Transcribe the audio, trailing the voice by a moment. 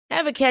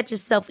Ever catch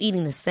yourself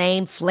eating the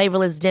same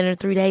flavorless dinner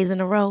 3 days in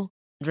a row?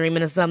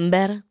 Dreaming of something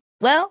better?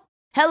 Well,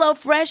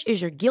 HelloFresh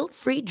is your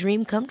guilt-free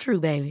dream come true,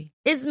 baby.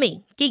 It's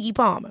me, Keke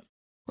Palmer.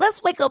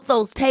 Let's wake up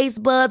those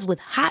taste buds with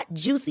hot,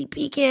 juicy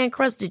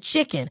pecan-crusted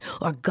chicken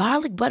or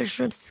garlic butter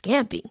shrimp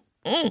scampi.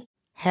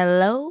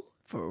 Hello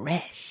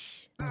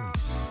Fresh.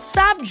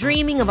 Stop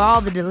dreaming of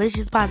all the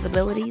delicious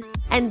possibilities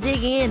and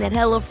dig in at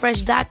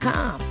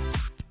HelloFresh.com.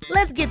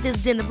 Let's get this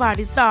dinner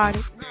party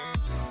started.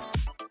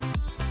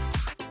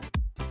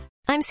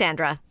 I'm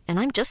Sandra, and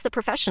I'm just the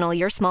professional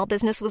your small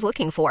business was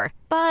looking for.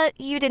 But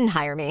you didn't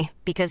hire me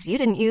because you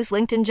didn't use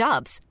LinkedIn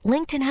Jobs.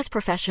 LinkedIn has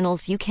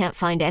professionals you can't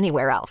find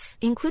anywhere else,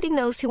 including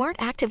those who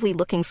aren't actively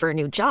looking for a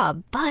new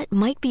job, but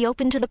might be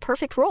open to the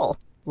perfect role,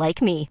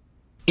 like me.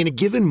 In a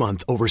given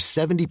month, over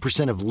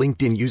 70% of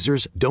LinkedIn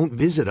users don't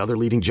visit other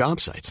leading job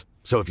sites.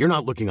 So if you're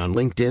not looking on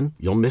LinkedIn,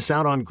 you'll miss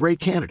out on great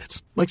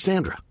candidates like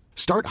Sandra.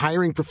 Start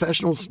hiring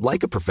professionals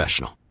like a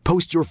professional.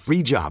 Post your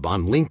free job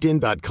on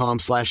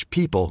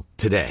linkedin.com/people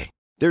today.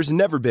 There's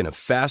never been a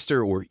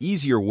faster or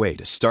easier way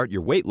to start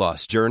your weight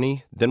loss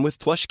journey than with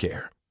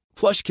PlushCare.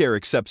 PlushCare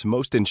accepts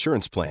most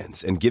insurance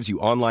plans and gives you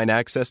online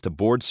access to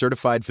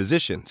board-certified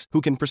physicians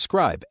who can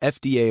prescribe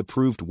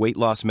FDA-approved weight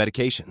loss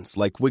medications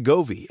like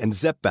Wegovy and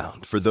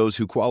Zepbound for those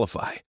who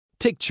qualify.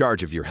 Take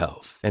charge of your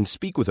health and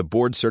speak with a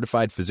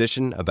board-certified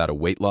physician about a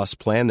weight loss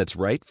plan that's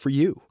right for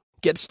you.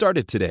 Get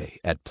started today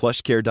at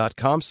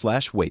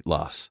plushcare.com/weight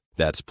loss.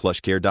 That's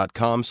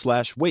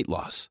plushcare.com/weight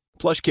loss.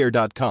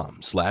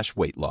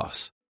 plushcare.com/weight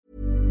loss.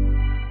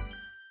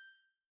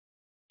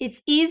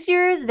 It's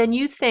easier than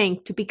you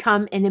think to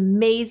become an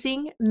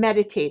amazing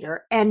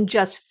meditator, and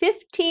just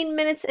 15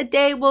 minutes a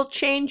day will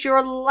change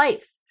your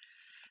life.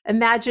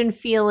 Imagine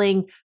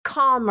feeling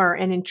calmer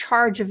and in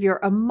charge of your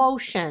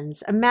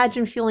emotions.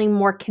 Imagine feeling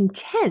more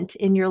content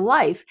in your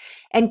life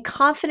and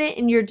confident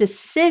in your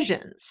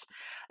decisions.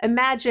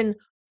 Imagine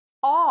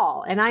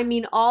all, and I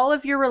mean all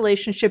of your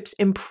relationships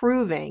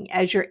improving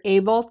as you're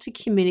able to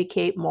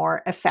communicate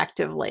more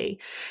effectively.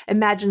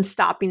 Imagine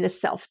stopping the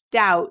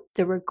self-doubt,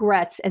 the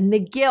regrets, and the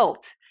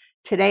guilt.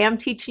 Today, I'm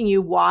teaching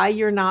you why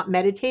you're not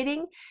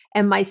meditating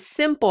and my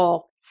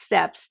simple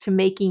steps to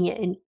making it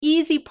an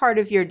easy part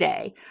of your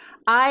day.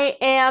 I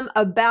am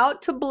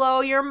about to blow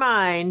your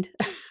mind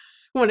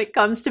when it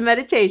comes to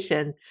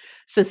meditation,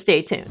 so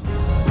stay tuned.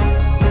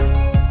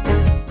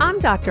 I'm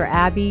Dr.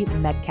 Abby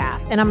Medcalf,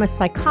 and I'm a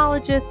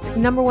psychologist,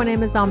 #1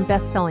 Amazon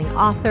best-selling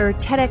author,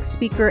 TEDx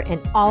speaker, and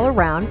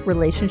all-around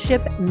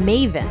relationship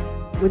maven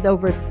with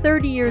over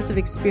 30 years of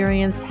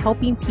experience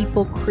helping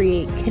people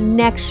create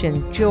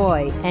connection,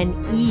 joy, and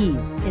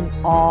ease in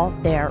all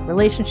their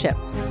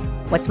relationships.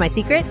 What's my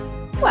secret?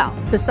 Well,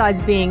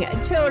 besides being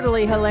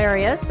totally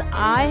hilarious,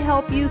 I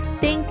help you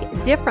think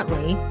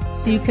differently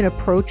so you can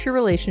approach your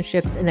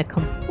relationships in a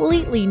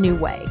completely new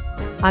way.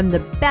 I'm the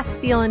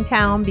best deal in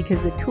town because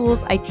the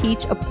tools I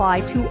teach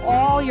apply to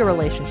all your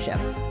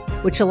relationships,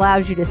 which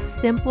allows you to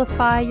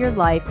simplify your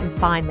life and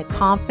find the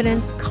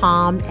confidence,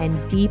 calm, and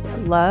deep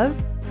love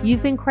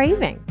you've been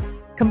craving.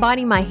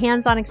 Combining my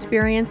hands-on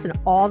experience and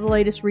all the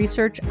latest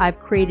research, I've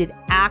created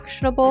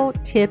actionable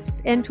tips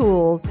and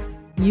tools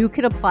you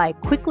can apply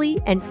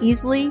quickly and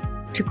easily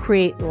to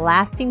create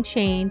lasting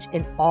change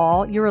in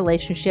all your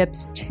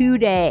relationships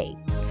today.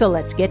 So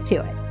let's get to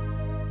it.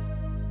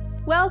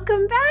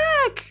 Welcome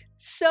back.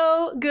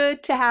 So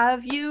good to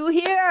have you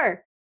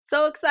here.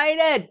 So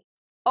excited.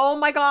 Oh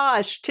my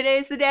gosh,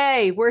 today's the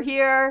day. We're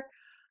here.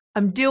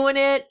 I'm doing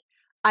it.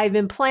 I've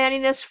been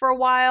planning this for a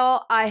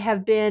while. I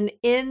have been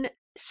in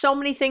so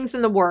many things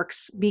in the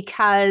works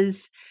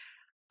because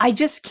I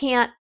just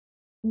can't.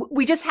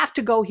 We just have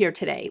to go here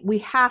today. We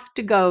have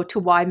to go to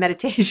why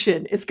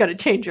meditation is going to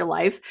change your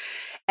life.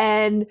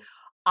 And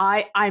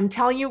I'm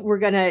telling you, we're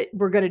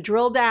gonna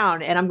drill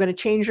down, and I'm gonna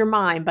change your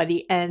mind by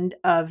the end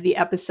of the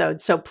episode.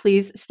 So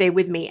please stay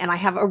with me. And I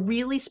have a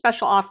really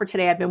special offer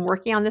today. I've been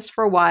working on this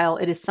for a while.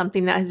 It is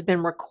something that has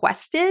been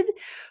requested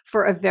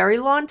for a very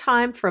long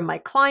time from my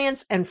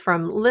clients and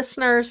from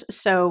listeners.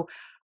 So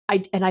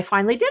I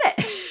finally did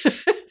it.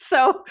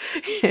 So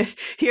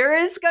here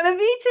it's going to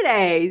be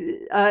today.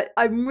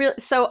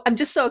 I'm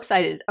just so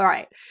excited. All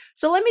right.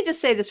 So let me just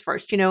say this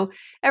first.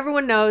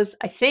 Everyone knows,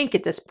 I think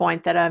at this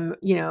point, that I'm,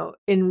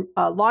 in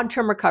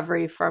long-term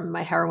recovery from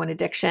my heroin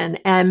addiction.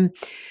 And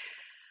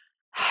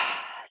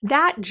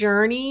that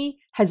journey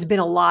has been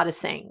a lot of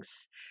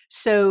things.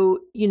 So,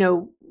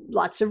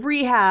 lots of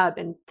rehab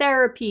and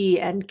therapy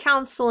and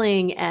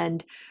counseling.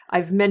 And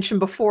I've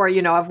mentioned before,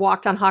 I've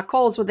walked on hot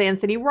coals with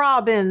Anthony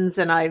Robbins,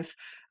 and I've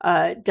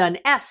done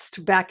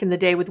EST back in the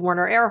day with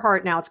Werner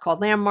Erhard. Now it's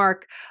called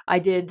Landmark. I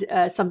did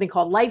something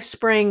called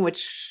LifeSpring,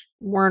 which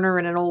Werner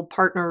and an old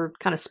partner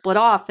kind of split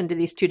off into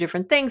these two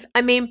different things.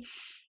 I mean,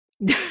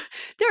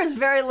 there's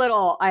very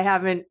little I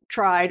haven't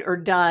tried or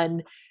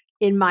done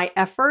in my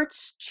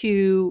efforts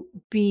to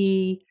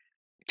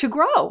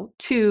grow,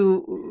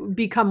 to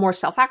become more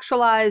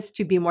self-actualized,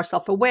 to be more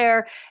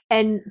self-aware,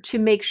 and to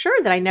make sure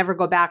that I never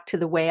go back to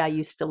the way I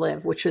used to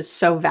live, which was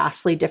so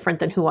vastly different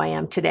than who I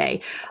am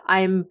today.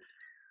 I'm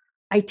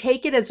I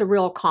take it as a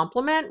real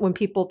compliment when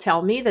people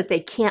tell me that they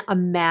can't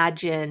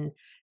imagine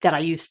that I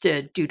used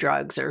to do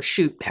drugs or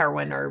shoot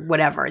heroin or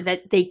whatever,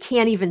 that they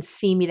can't even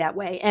see me that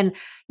way. And,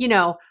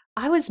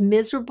 I was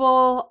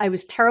miserable. I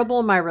was terrible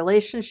in my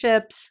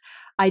relationships.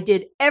 I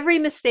did every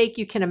mistake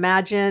you can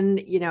imagine,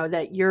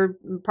 that you're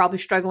probably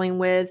struggling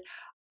with.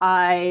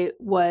 I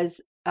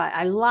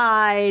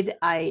lied,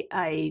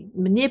 I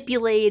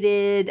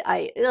manipulated,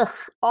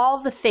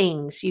 all the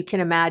things you can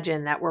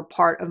imagine that were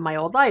part of my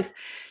old life.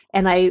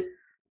 And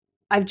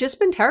I've just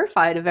been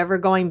terrified of ever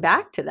going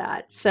back to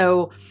that.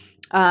 So,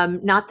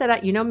 not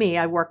that me,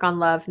 I work on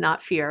love,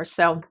 not fear.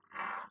 So,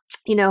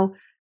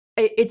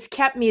 it's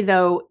kept me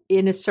though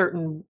in a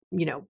certain,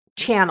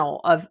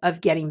 channel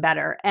of getting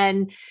better.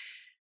 And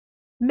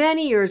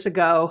many years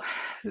ago,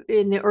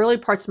 in the early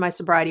parts of my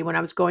sobriety, when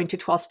I was going to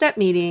 12-step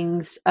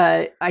meetings,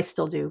 I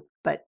still do,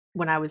 but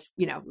when I was,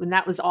 when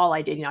that was all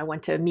I did, I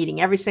went to a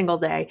meeting every single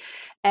day.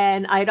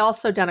 And I'd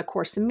also done A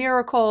Course in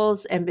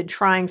Miracles and been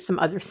trying some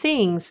other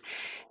things.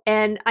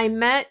 And I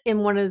met in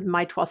one of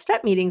my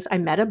 12-step meetings, I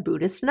met a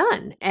Buddhist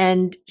nun,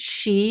 and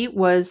she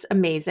was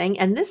amazing.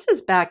 And this is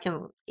back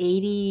in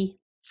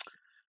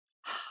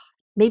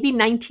maybe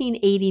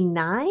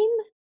 1989,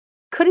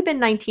 could have been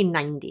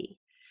 1990.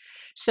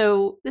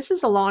 So this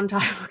is a long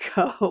time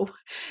ago.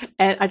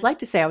 And I'd like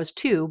to say I was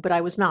 2, but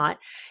I was not.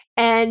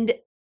 And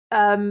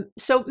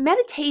so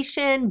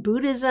meditation,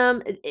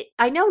 Buddhism,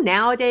 I know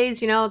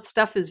nowadays,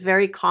 stuff is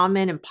very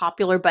common and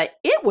popular, but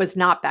it was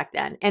not back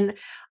then. And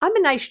I'm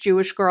a nice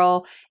Jewish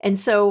girl. And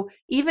so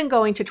even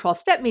going to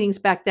 12-step meetings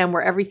back then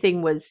where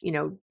everything was,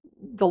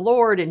 the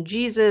Lord and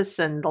Jesus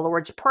and the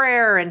Lord's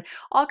Prayer and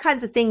all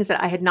kinds of things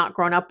that I had not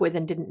grown up with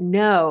and didn't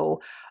know,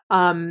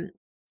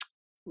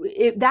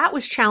 that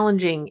was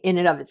challenging in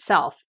and of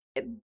itself.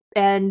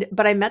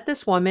 But I met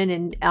this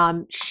woman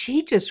and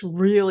she just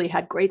really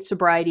had great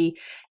sobriety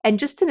and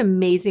just an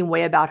amazing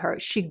way about her.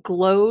 She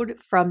glowed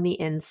from the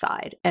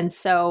inside. And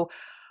so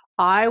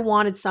I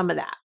wanted some of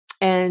that.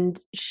 And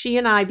she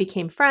and I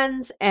became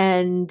friends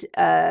and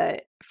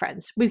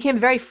we became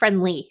very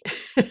friendly.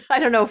 I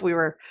don't know if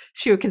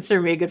she would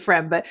consider me a good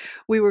friend, but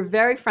we were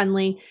very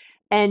friendly.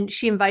 And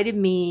she invited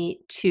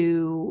me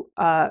to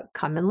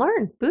come and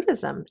learn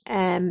Buddhism.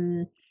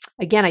 And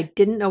again, I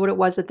didn't know what it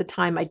was at the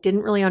time. I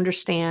didn't really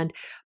understand,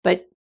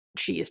 but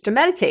she used to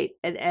meditate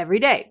every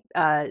day.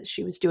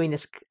 She was doing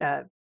this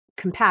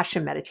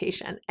compassion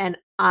meditation. And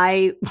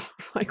I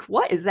was like,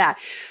 what is that?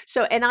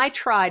 And I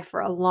tried for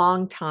a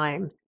long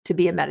time to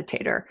be a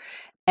meditator.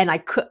 And I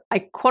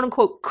quote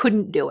unquote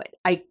couldn't do it.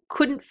 I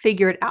couldn't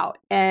figure it out.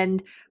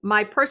 And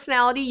my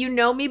personality, you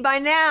know me by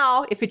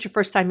now. If it's your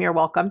first time here,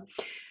 welcome.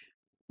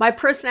 My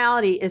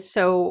personality is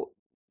so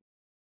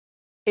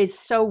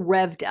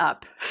revved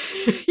up.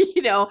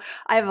 I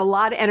have a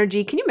lot of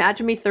energy. Can you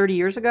imagine me 30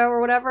 years ago or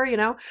whatever?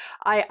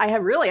 I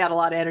have really had a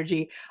lot of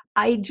energy.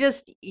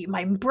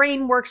 My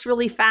brain works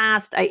really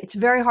fast. It's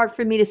very hard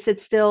for me to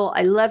sit still.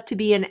 I love to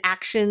be in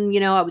action.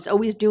 I was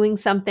always doing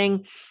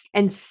something,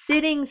 and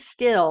sitting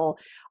still.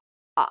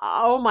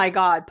 Oh my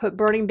God, put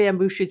burning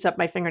bamboo shoots up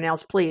my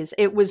fingernails, please.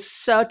 It was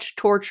such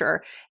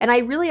torture. And I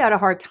really had a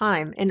hard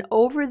time. And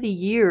over the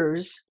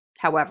years,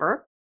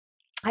 however,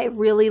 I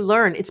really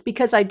learned it's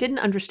because I didn't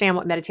understand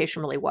what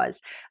meditation really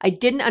was. I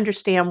didn't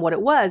understand what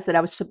it was that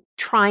I was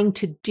trying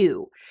to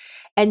do.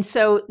 And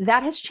so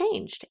that has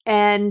changed.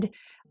 And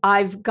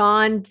I've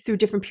gone through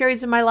different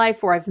periods of my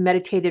life where I've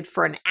meditated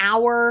for an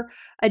hour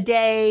a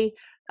day,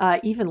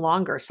 even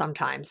longer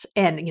sometimes.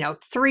 And,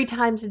 3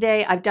 times a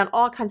day, I've done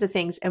all kinds of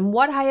things. And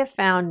what I have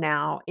found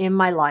now in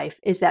my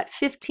life is that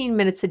 15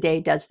 minutes a day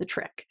does the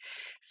trick.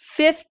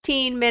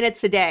 15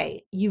 minutes a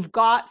day. You've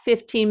got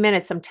 15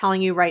 minutes, I'm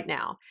telling you right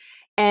now.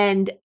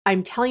 And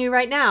I'm telling you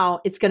right now,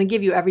 it's going to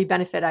give you every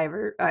benefit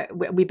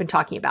we've been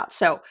talking about.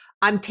 So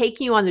I'm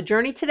taking you on the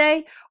journey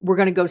today. We're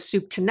going to go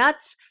soup to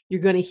nuts.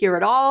 You're going to hear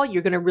it all.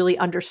 You're going to really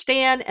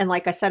understand. And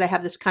like I said, I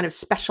have this kind of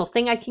special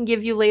thing I can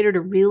give you later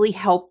to really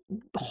help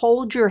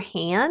hold your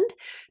hand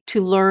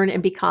to learn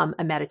and become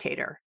a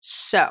meditator.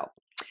 So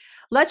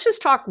let's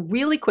just talk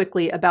really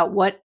quickly about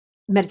what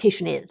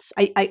meditation is.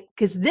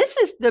 Because this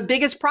is the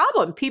biggest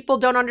problem. People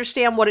don't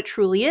understand what it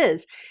truly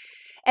is.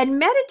 And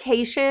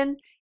meditation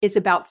is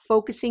about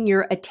focusing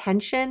your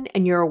attention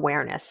and your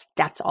awareness.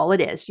 That's all it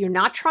is. You're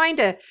not trying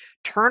to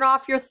turn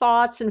off your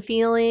thoughts and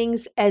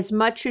feelings as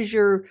much as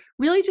you're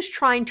really just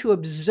trying to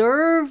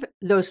observe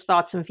those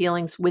thoughts and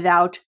feelings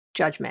without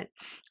judgment.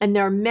 And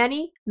there are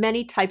many,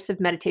 many types of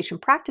meditation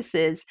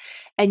practices,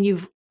 and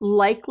you've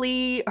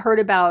likely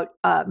heard about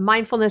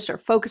mindfulness or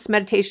focused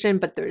meditation,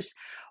 but there's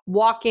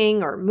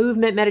walking or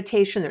movement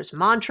meditation, there's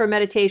mantra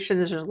meditation,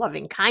 there's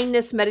loving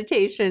kindness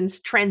meditations,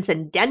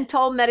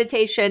 transcendental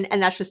meditation,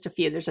 and that's just a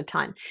few. There's a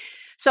ton.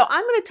 So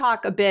I'm going to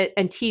talk a bit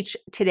and teach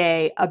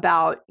today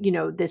about,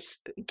 this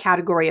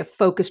category of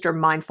focused or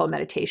mindful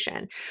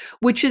meditation,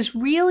 which is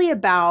really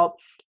about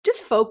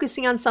just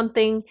focusing on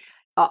something.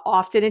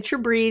 Often it's your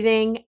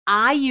breathing.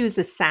 I use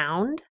a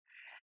sound,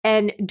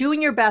 and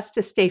doing your best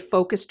to stay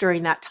focused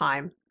during that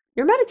time.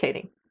 You're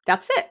meditating.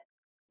 That's it.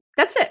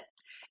 That's it.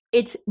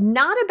 it's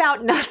not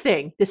about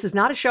nothing. This is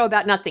not a show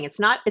about nothing. It's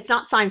not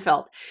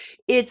Seinfeld.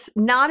 It's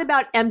not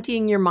about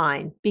emptying your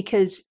mind,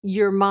 because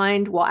your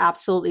mind will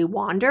absolutely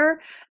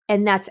wander.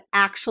 And that's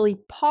actually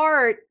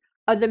part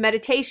of the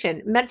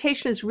meditation.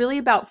 Meditation is really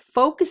about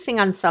focusing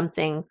on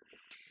something,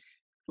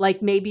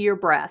 like maybe your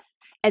breath,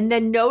 and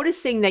then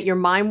noticing that your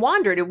mind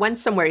wandered. It went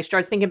somewhere. You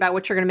start thinking about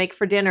what you're going to make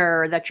for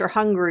dinner, or that you're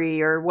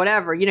hungry, or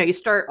whatever. You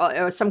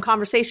start some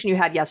conversation you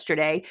had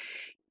yesterday,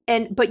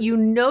 but you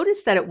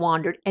notice that it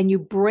wandered, and you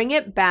bring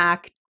it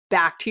back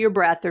to your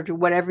breath, or to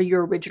whatever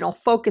your original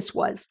focus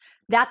was.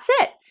 That's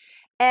it.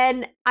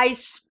 And I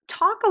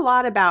talk a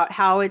lot about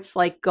how it's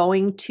like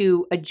going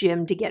to a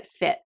gym to get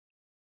fit.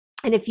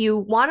 And if you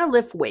want to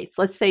lift weights,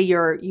 let's say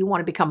you want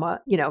to become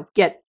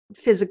get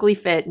physically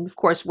fit. And of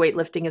course,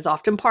 weightlifting is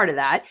often part of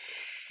that.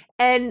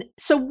 And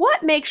so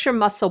what makes your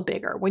muscle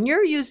bigger? When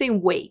you're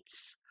using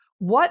weights,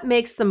 what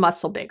makes the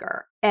muscle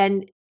bigger?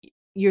 And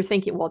you're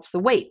thinking, well, it's the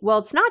weight. Well,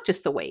 it's not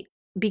just the weight.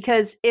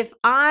 Because if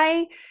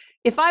I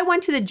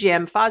went to the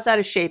gym, if I was out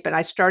of shape and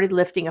I started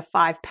lifting a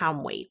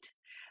 5-pound weight,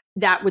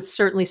 that would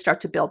certainly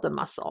start to build the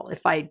muscle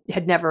if I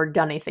had never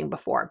done anything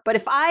before. But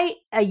if I,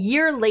 a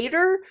year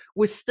later,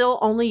 was still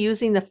only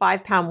using the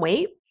 5-pound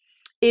weight,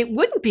 it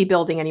wouldn't be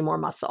building any more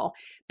muscle,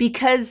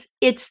 because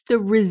it's the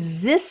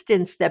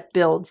resistance that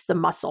builds the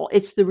muscle.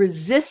 It's the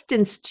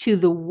resistance to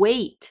the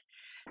weight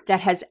that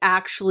has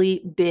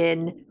actually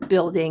been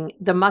building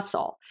the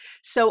muscle.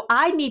 So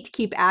I need to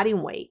keep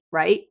adding weight,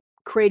 right?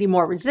 Creating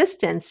more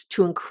resistance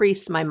to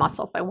increase my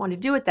muscle if I want to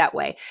do it that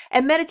way.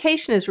 And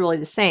meditation is really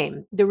the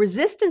same. The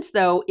resistance,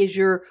 though, is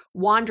your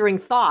wandering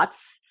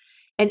thoughts.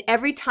 And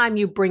every time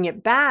you bring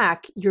it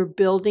back, you're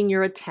building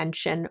your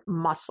attention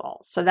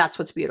muscle. So that's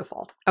what's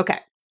beautiful. Okay.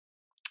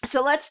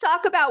 So let's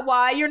talk about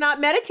why you're not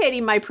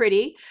meditating, my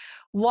pretty.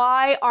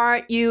 Why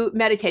aren't you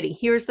meditating?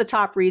 Here's the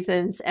top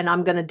reasons, and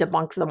I'm going to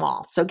debunk them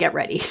all. So get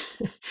ready.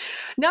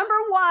 Number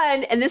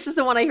one, and this is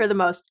the one I hear the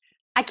most,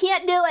 I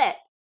can't do it.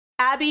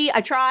 Abby, I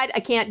tried. I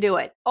can't do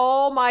it.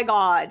 Oh my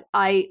God.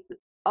 I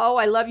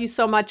love you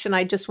so much, and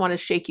I just want to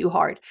shake you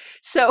hard.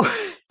 So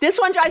this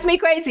one drives me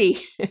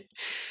crazy.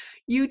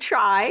 You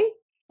try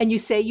and you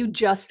say you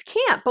just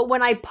can't. But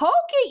when I poke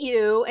at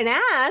you and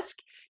ask,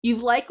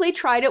 you've likely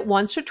tried it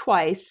once or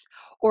twice,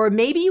 or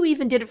maybe you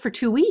even did it for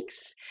 2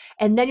 weeks.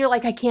 And then you're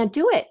like, I can't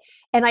do it.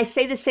 And I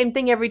say the same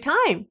thing every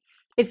time.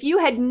 If you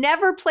had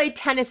never played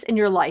tennis in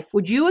your life,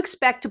 would you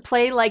expect to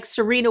play like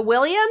Serena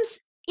Williams?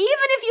 Even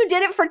if you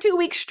did it for 2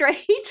 weeks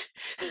straight?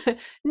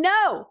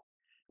 No,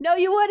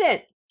 you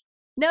wouldn't.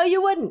 No,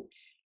 you wouldn't.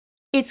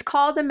 It's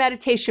called a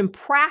meditation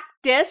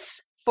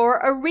practice for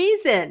a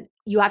reason.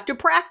 You have to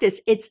practice.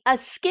 It's a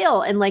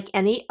skill. And like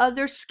any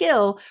other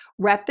skill,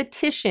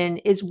 repetition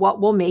is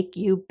what will make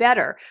you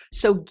better.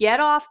 So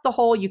get off the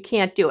whole you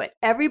can't do it.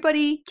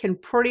 Everybody can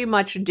pretty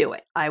much do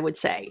it, I would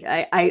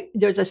say.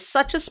 There's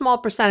such a small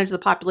percentage of the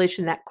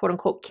population that quote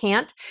unquote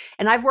can't.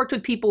 And I've worked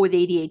with people with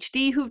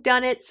ADHD who've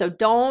done it. So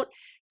don't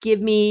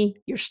give me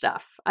your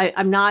stuff.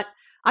 I'm not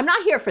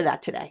here for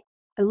that today.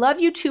 I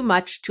love you too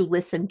much to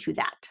listen to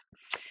that.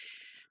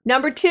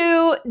 Number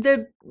two,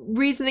 the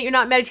reason that you're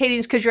not meditating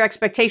is because your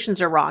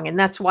expectations are wrong. And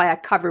that's why I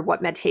covered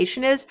what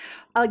meditation is.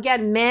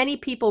 Again, many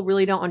people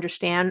really don't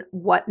understand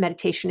what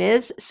meditation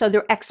is. So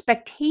their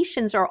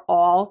expectations are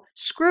all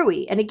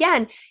screwy. And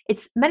again,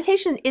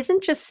 meditation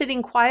isn't just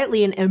sitting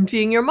quietly and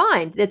emptying your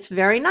mind. That's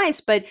very nice,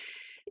 but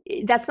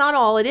that's not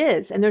all it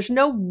is. And there's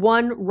no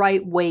one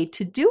right way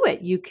to do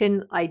it.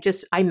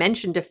 I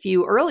mentioned a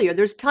few earlier.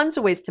 There's tons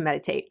of ways to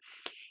meditate.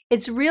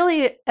 It's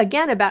really,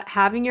 again, about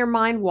having your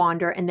mind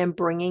wander and then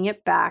bringing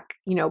it back,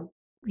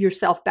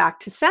 yourself back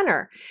to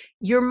center.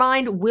 Your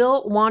mind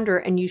will wander,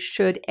 and you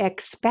should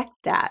expect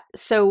that.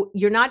 So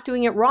you're not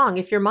doing it wrong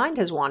if your mind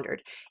has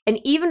wandered.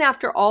 And even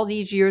after all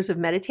these years of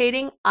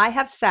meditating, I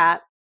have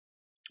sat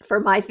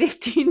for my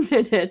 15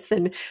 minutes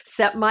and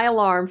set my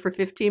alarm for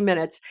 15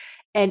 minutes,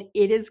 and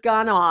it has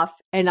gone off.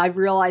 And I've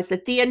realized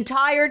that the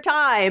entire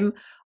time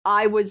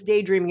I was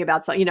daydreaming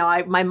about something,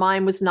 my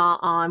mind was not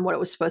on what it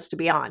was supposed to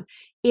be on.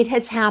 It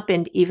has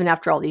happened even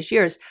after all these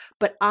years,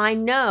 but I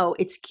know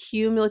it's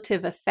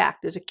cumulative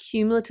effect. There's a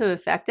cumulative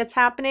effect that's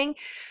happening.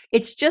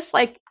 It's just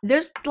like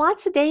there's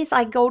lots of days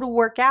I go to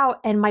work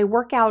out and my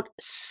workout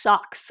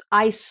sucks.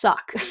 I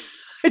suck.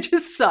 I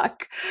just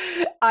suck.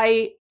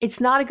 It's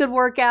not a good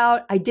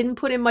workout. I didn't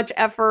put in much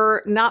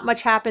effort. Not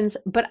much happens,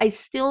 but I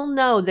still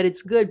know that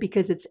it's good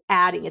because it's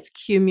adding, it's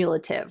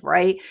cumulative,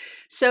 right?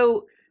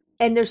 So,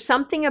 and there's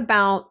something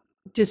about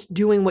just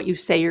doing what you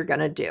say you're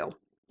going to do.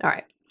 All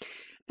right.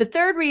 The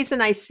third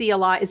reason I see a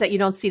lot is that you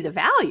don't see the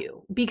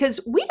value, because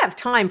we have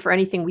time for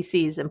anything we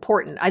see is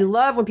important. I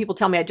love when people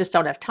tell me I just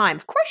don't have time.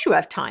 Of course you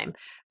have time.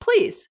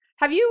 Please.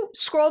 Have you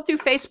scrolled through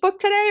Facebook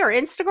today or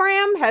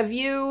Instagram? Have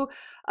you,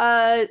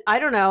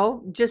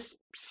 just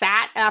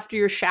sat after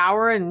your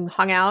shower and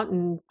hung out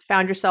and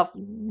found yourself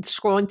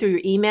scrolling through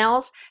your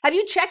emails? Have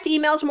you checked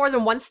emails more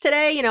than once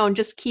today, and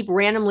just keep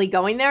randomly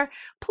going there?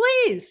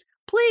 Please.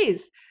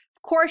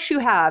 Of course you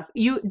have.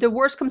 The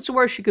worst comes to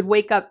worst, you could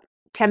wake up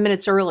 10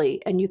 minutes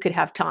early and you could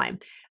have time.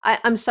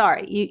 I'm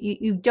sorry,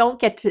 you don't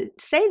get to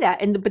say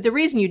that. But the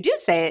reason you do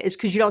say it is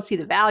because you don't see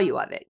the value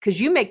of it, because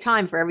you make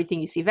time for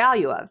everything you see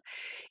value of.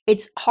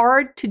 It's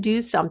hard to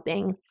do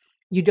something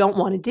you don't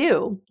want to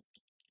do,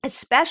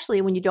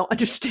 especially when you don't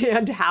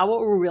understand how it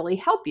will really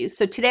help you.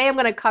 So today I'm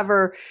going to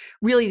cover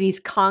really these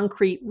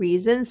concrete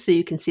reasons so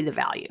you can see the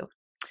value.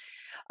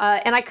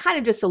 And I kind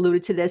of just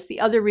alluded to this. The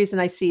other reason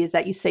I see is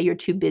that you say you're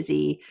too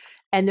busy,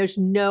 and there's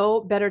no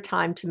better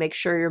time to make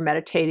sure you're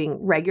meditating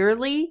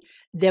regularly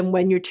than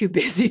when you're too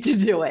busy to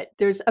do it.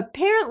 There's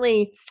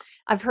apparently,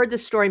 I've heard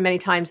this story many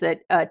times,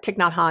 that Thich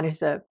Nhat Hanh,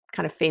 who's a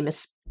kind of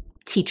famous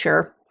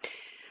teacher,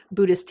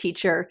 Buddhist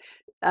teacher,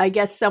 I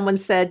guess someone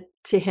said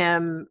to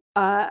him,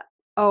 I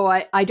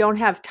don't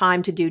have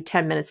time to do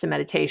 10 minutes of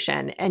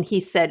meditation. And he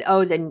said,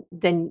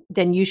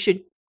 then you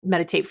should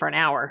meditate for an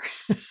hour.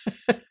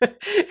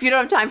 If you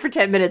don't have time for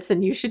 10 minutes,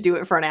 then you should do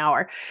it for an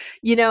hour.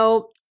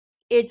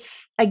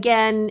 It's,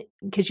 again,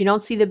 because you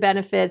don't see the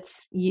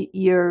benefits,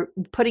 you're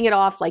putting it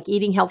off, like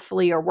eating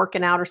healthfully or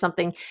working out or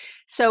something.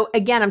 So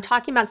again, I'm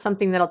talking about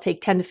something that'll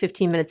take 10 to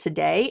 15 minutes a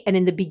day. And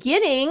in the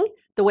beginning,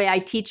 the way I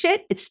teach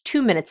it, it's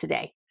 2 minutes a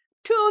day.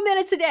 2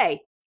 minutes a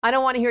day. I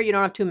don't want to hear you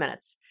don't have 2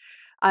 minutes.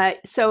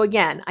 So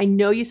again, I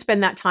know you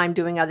spend that time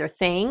doing other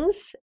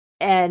things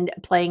and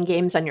playing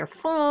games on your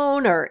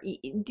phone, or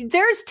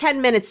there's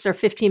 10 minutes or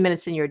 15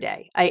 minutes in your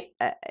day.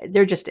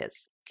 There just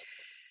is.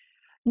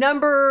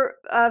 Number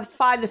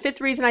 5, the fifth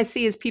reason I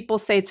see is people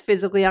say it's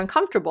physically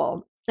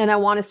uncomfortable. And I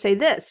want to say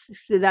this.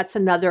 So that's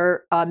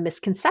another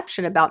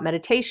misconception about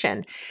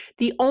meditation.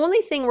 The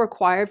only thing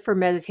required for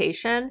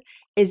meditation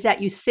is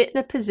that you sit in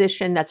a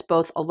position that's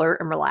both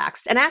alert and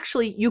relaxed. And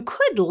actually, you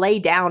could lay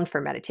down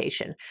for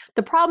meditation.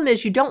 The problem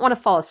is you don't want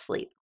to fall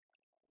asleep.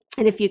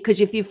 And if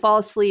you fall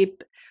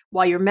asleep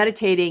while you're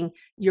meditating,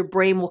 your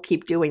brain will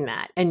keep doing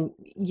that, and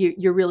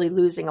you're really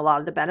losing a lot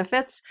of the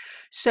benefits.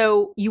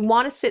 So you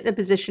want to sit in a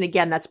position,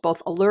 again, that's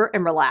both alert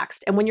and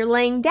relaxed. And when you're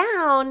laying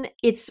down,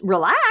 it's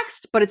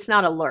relaxed, but it's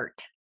not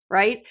alert,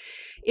 right?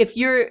 If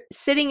you're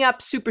sitting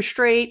up super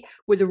straight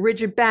with a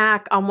rigid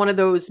back on one of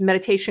those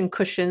meditation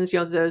cushions,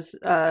 those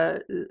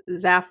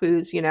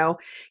Zafus,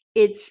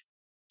 it's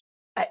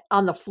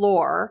on the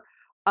floor.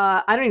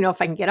 I don't even know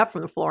if I can get up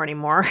from the floor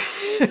anymore,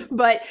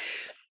 but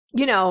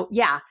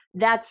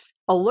that's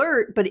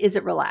alert, but is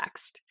it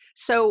relaxed?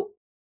 So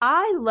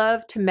I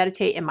love to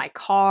meditate in my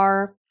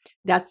car.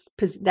 That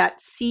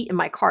seat in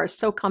my car is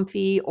so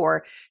comfy,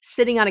 or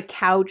sitting on a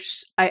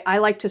couch. I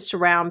like to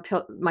surround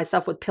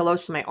myself with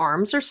pillows so my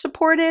arms are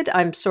supported.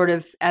 I'm sort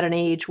of at an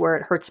age where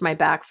it hurts my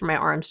back for my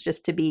arms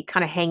just to be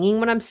kind of hanging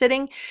when I'm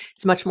sitting.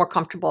 It's much more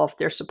comfortable if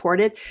they're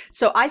supported.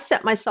 So I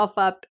set myself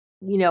up,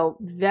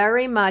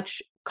 very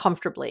much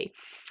comfortably.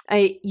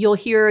 You'll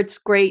hear it's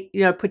great,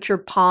 put your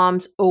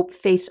palms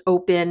face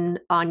open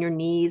on your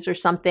knees or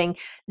something.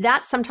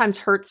 That sometimes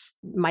hurts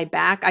my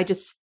back.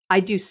 I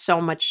do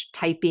so much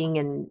typing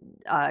and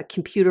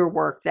computer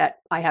work that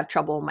I have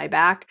trouble in my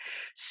back.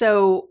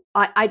 So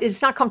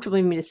it's not comfortable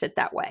for me to sit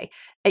that way.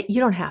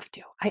 You don't have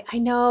to. I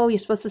know you're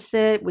supposed to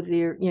sit with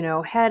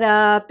your, head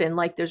up, and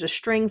like there's a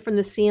string from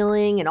the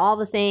ceiling and all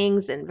the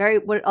things, and very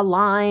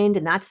aligned,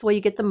 and that's the way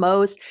you get the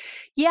most.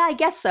 Yeah, I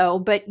guess so.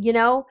 But,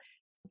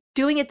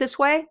 doing it this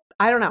way,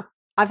 I don't know.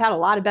 I've had a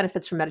lot of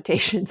benefits from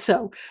meditation.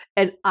 So,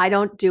 and I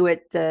don't do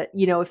it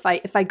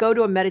if I go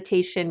to a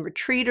meditation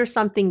retreat or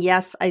something,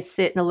 yes, I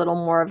sit in a little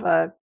more of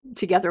a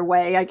together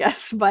way, I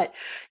guess, but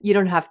you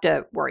don't have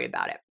to worry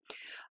about it.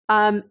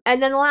 And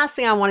then the last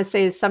thing I want to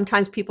say is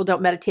sometimes people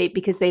don't meditate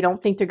because they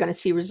don't think they're going to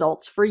see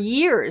results for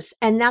years.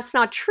 And that's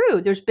not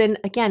true.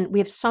 We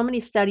have so many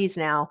studies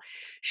now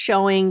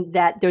showing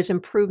that there's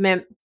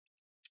improvement.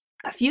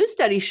 A few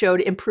studies showed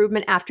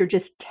improvement after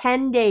just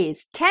 10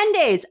 days. 10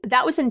 days.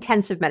 That was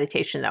intensive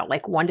meditation, though,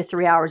 like 1 to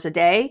 3 hours a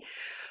day.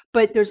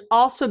 But there's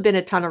also been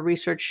a ton of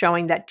research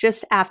showing that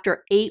just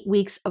after 8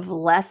 weeks of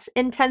less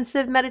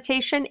intensive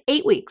meditation,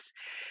 8 weeks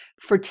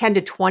for 10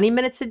 to 20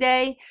 minutes a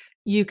day,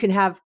 you can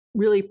have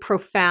really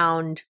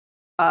profound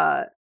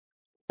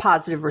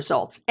positive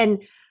results.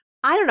 And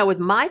I don't know, with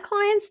my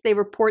clients, they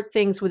report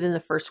things within the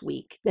first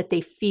week that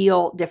they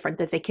feel different,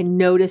 that they can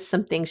notice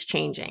some things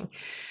changing.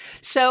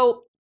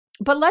 So,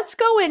 but let's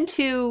go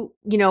into,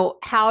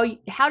 how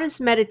does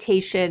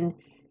meditation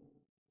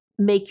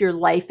make your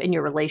life and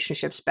your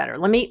relationships better?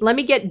 Let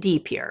me get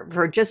deep here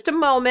for just a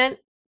moment.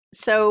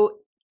 So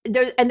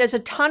there's a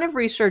ton of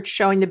research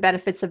showing the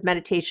benefits of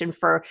meditation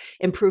for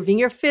improving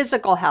your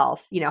physical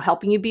health,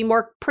 helping you be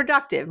more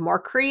productive, more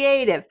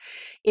creative.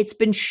 It's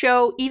been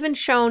even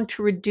shown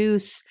to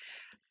reduce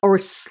or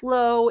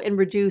slow and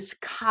reduce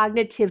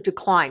cognitive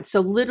decline.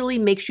 So literally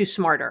makes you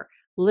smarter.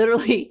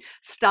 Literally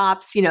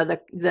stops,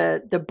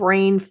 the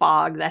brain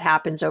fog that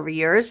happens over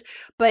years.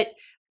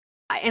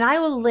 And I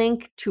will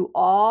link to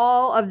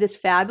all of this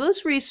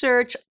fabulous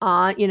research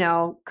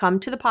on, come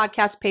to the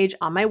podcast page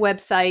on my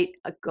website,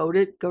 go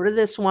to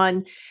this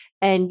one,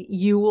 and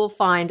you will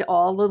find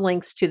all the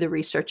links to the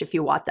research if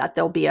you want that.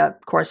 There'll be a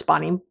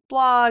corresponding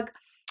blog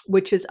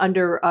which is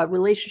under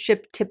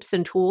relationship tips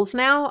and tools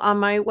now on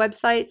my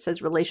website. It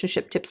says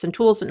relationship tips and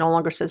tools. It no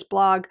longer says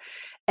blog.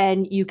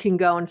 And you can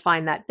go and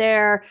find that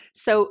there.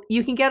 So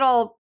you can get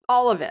all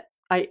of it.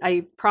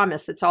 I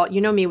promise it's all,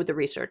 you know me with the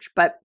research.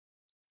 But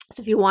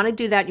so if you want to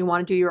do that, you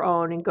want to do your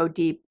own and go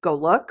deep, go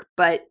look.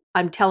 But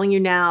I'm telling you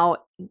now,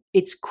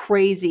 it's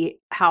crazy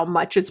how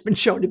much it's been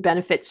shown to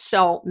benefit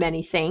so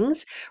many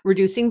things,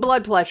 reducing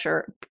blood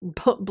pressure.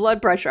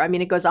 I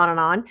mean, it goes on and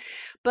on.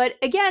 But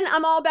again,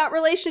 I'm all about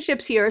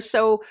relationships here.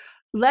 So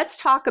let's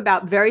talk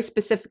about very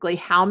specifically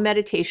how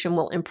meditation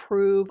will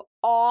improve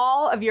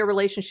all of your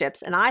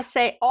relationships. And I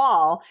say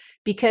all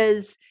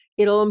because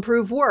it'll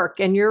improve work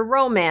and your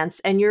romance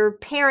and your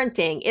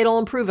parenting. It'll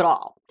improve it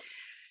all.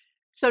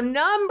 So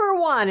number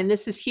one, and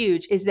this is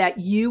huge, is that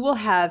you will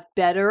have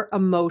better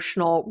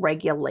emotional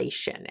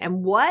regulation.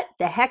 And what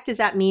the heck does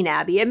that mean,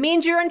 Abby? It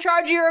means you're in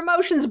charge of your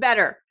emotions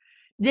better.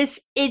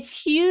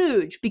 It's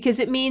huge because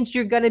it means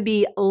you're going to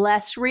be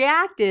less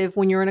reactive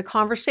when you're in a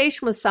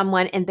conversation with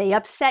someone and they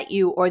upset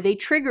you or they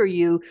trigger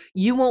you.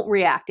 You won't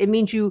react. It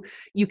means you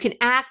can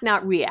act,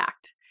 not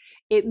react.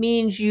 It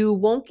means you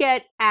won't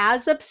get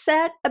as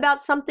upset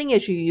about something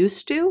as you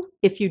used to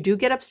if you do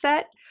get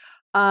upset.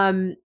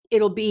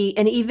 It'll be,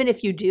 and even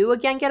if you do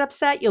again get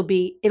upset, it'll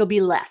be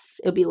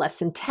less. It'll be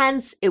less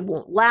intense. It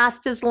won't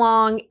last as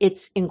long.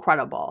 It's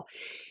incredible.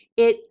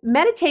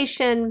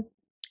 Meditation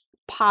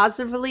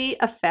positively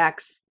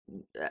affects,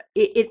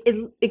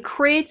 it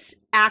creates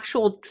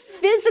actual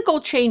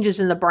physical changes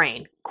in the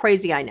brain.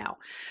 Crazy, I know.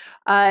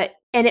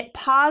 And it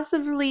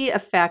positively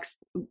affects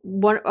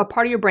a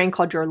part of your brain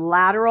called your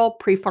lateral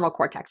prefrontal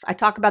cortex. I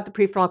talk about the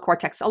prefrontal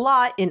cortex a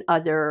lot in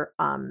other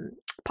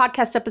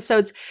podcast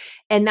episodes,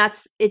 and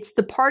it's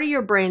the part of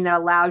your brain that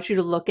allows you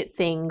to look at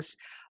things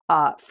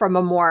from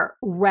a more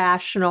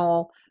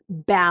rational,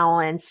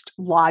 balanced,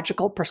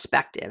 logical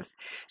perspective.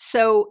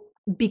 So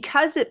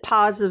because it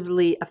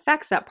positively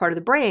affects that part of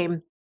the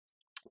brain,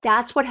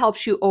 that's what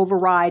helps you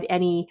override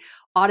any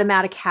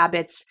automatic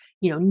habits,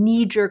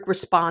 knee-jerk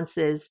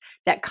responses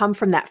that come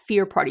from that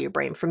fear part of your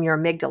brain, from your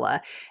amygdala.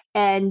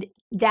 And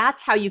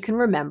that's how you can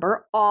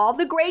remember all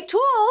the great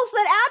tools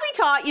that Abby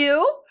taught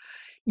you.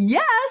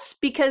 Yes,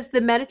 because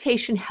the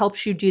meditation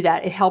helps you do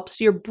that. It helps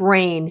your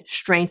brain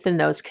strengthen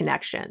those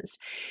connections.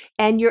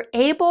 And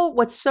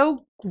what's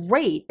so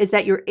great is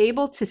that you're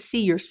able to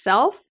see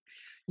yourself,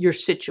 your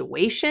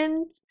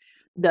situations,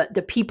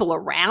 the people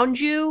around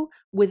you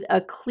with a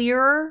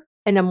clearer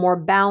and a more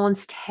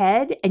balanced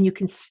head, and you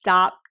can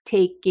stop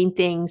taking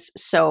things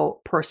so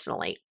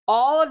personally.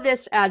 All of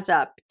this adds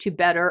up to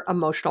better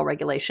emotional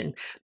regulation,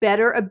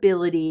 better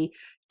ability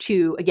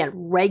to, again,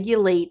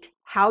 regulate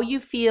how you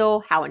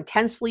feel, how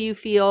intensely you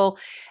feel,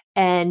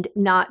 and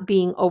not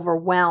being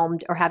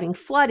overwhelmed or having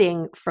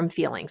flooding from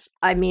feelings.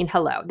 I mean,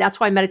 hello. That's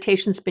why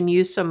meditation's been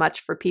used so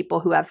much for people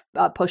who have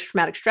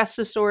post-traumatic stress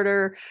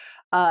disorder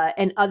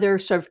and other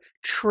sort of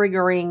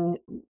triggering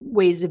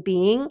ways of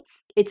being.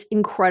 It's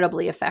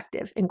incredibly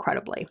effective,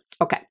 incredibly.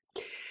 Okay.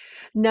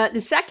 Now,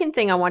 the second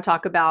thing I want to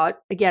talk about,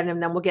 again,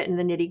 and then we'll get in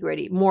the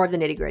nitty-gritty, more of the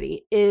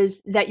nitty-gritty,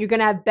 is that you're going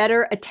to have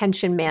better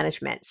attention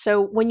management. So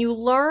when you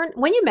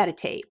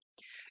meditate,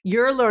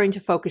 you're learning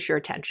to focus your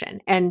attention.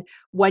 And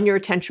when your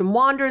attention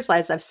wanders,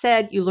 as I've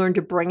said, you learn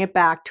to bring it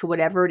back to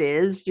whatever it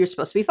is you're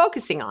supposed to be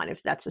focusing on,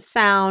 if that's a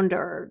sound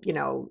or,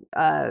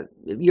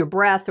 your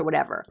breath or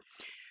whatever.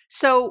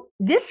 So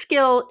this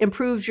skill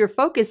improves your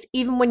focus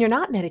even when you're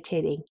not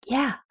meditating.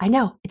 Yeah, I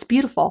know. It's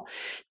beautiful.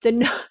 The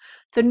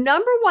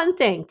number one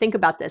thing, think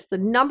about this, the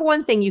number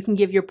one thing you can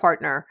give your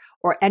partner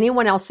or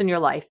anyone else in your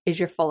life is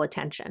your full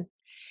attention.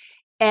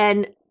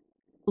 And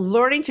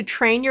learning to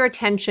train your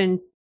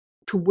attention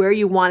to where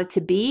you want it to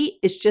be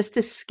is just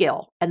a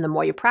skill. And the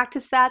more you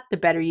practice that, the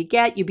better you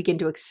get, you begin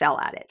to excel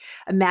at it.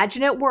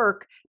 Imagine at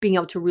work being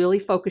able to really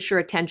focus your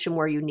attention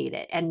where you need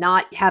it and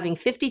not having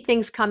 50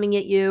 things coming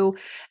at you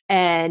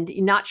and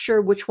you're not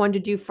sure which one to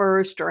do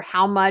first or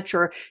how much,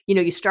 or,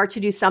 you start to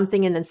do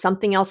something and then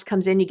something else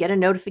comes in, you get a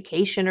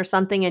notification or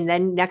something, and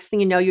then next thing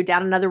you know, you're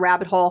down another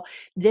rabbit hole.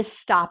 This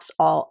stops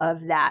all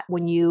of that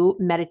when you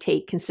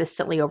meditate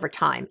consistently over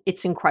time.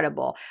 It's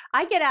incredible.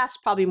 I get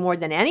asked probably more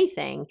than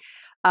anything,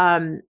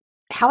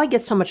 how I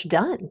get so much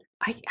done.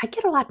 I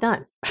get a lot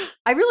done.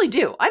 I really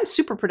do. I'm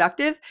super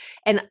productive,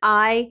 and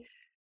I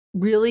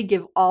really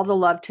give all the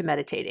love to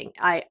meditating.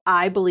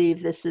 I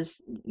believe this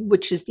is,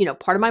 which is,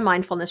 part of my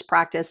mindfulness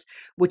practice,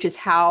 which is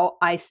how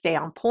I stay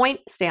on point,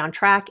 stay on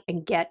track,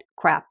 and get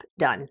crap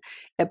done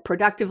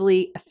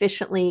productively,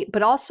 efficiently,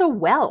 but also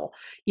well.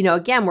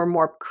 Again, we're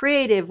more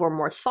creative, we're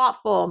more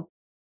thoughtful.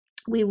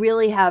 We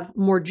really have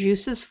more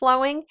juices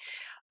flowing.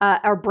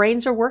 Our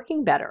brains are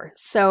working better.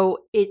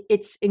 So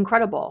it's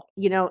incredible.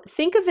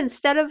 Think of,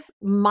 instead of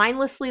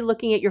mindlessly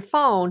looking at your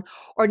phone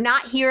or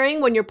not hearing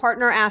when your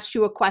partner asks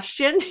you a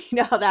question,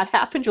 how that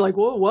happens. You're like,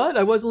 whoa, what?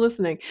 I wasn't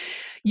listening.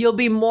 You'll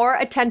be more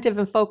attentive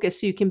and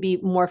focused so you can be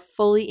more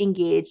fully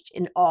engaged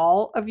in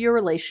all of your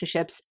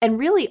relationships and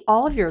really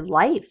all of your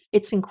life.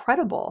 It's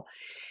incredible.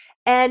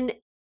 And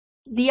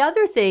the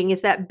other thing is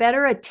that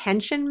better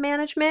attention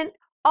management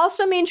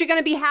Also means you're going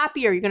to be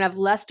happier. You're going to have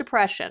less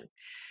depression.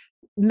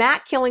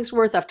 Matt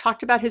Killingsworth, I've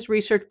talked about his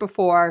research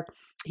before.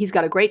 He's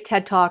got a great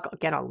TED Talk.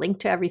 Again, I'll link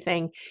to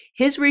everything.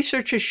 His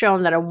research has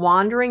shown that a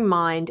wandering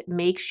mind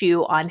makes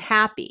you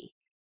unhappy.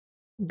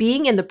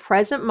 Being in the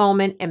present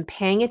moment and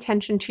paying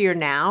attention to your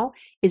now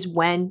is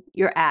when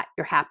you're at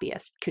your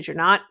happiest, because you're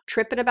not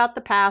tripping about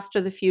the past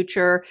or the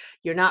future.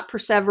 You're not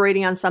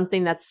perseverating on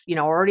something that's,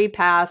 already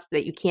past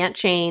that you can't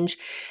change.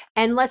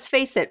 And let's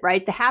face it,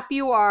 right? The happier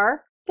you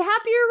are, the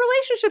happier your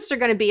relationships are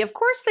going to be. Of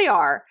course they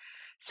are.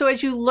 So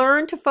as you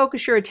learn to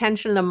focus your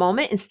attention in the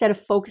moment, instead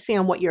of focusing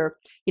on what your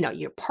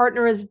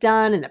partner has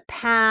done in the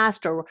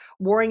past or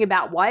worrying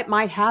about what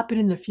might happen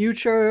in the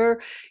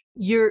future,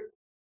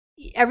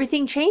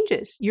 everything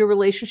changes. Your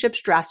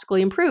relationships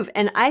drastically improve.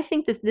 And I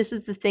think that this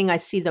is the thing I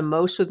see the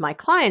most with my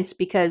clients,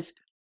 because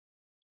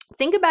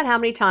think about how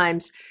many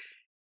times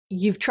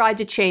you've tried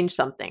to change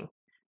something.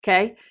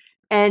 Okay.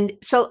 And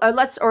so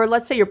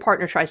let's say your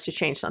partner tries to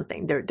change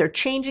something. They're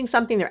changing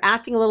something, they're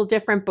acting a little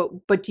different,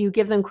 but do you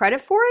give them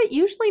credit for it?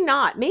 Usually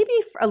not. Maybe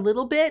a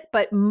little bit,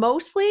 but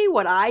mostly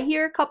what I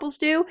hear couples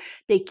do,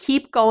 they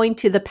keep going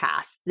to the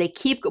past. They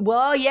keep,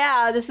 well,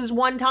 yeah, this is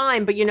one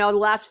time, but the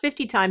last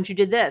 50 times you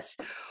did this.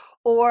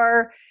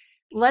 Or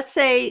let's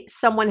say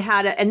someone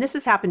and this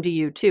has happened to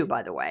you too,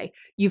 by the way,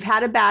 you've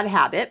had a bad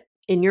habit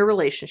in your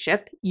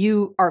relationship.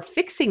 You are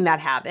fixing that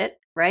habit,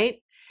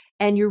 right?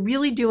 And you're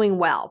really doing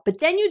well.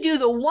 But then you do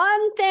the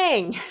one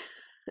thing,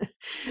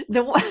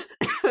 the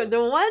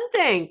one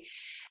thing,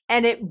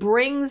 and it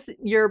brings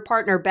your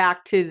partner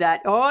back to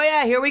that, oh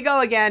yeah, here we go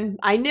again.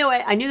 I knew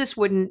it. I knew this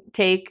wouldn't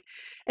take.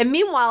 And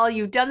meanwhile,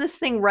 you've done this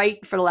thing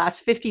right for the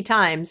last 50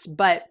 times,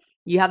 but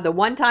you have the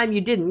one time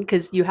you didn't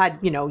because you had,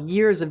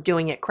 years of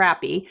doing it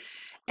crappy,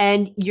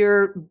 and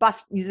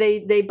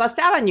they bust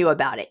out on you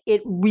about it.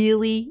 It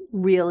really,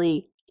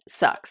 really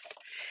sucks.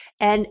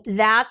 And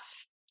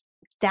that's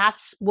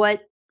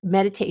what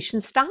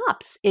meditation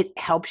stops. It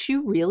helps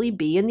you really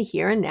be in the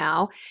here and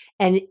now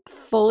and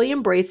fully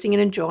embracing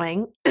and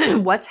enjoying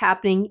what's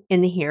happening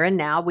in the here and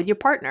now with your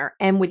partner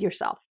and with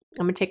yourself.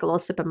 I'm going to take a little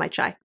sip of my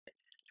chai.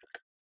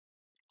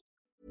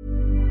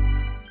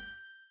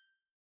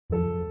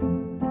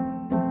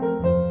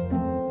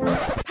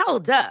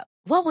 Hold up.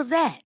 What was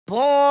that?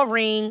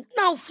 Boring.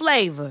 No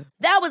flavor.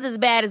 That was as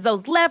bad as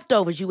those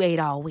leftovers you ate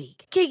all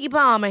week. Keke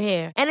Palmer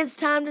here. And it's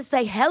time to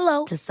say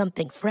hello to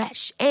something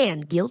fresh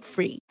and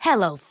guilt-free.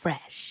 Hello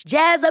Fresh.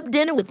 Jazz up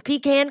dinner with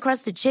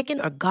pecan-crusted chicken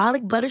or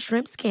garlic butter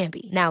shrimp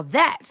scampi. Now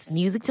that's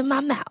music to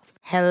my mouth.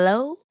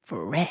 Hello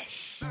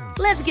Fresh.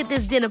 Let's get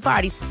this dinner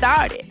party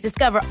started.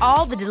 Discover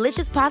all the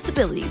delicious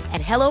possibilities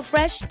at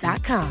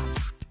HelloFresh.com.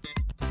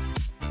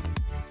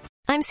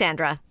 I'm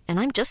Sandra, and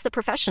I'm just the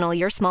professional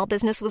your small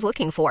business was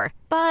looking for.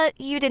 But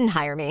you didn't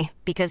hire me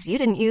because you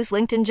didn't use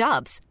LinkedIn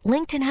Jobs.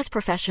 LinkedIn has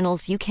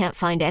professionals you can't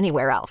find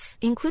anywhere else,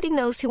 including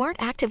those who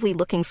aren't actively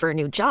looking for a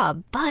new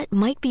job, but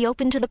might be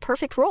open to the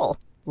perfect role,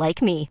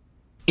 like me.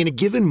 In a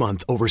given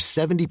month, over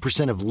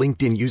 70% of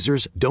LinkedIn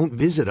users don't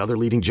visit other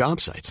leading job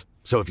sites.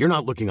 So if you're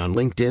not looking on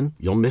LinkedIn,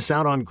 you'll miss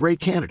out on great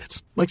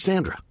candidates like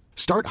Sandra.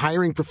 Start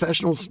hiring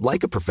professionals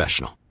like a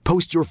professional.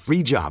 Post your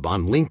free job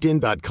on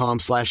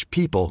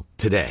linkedin.com/people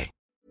today.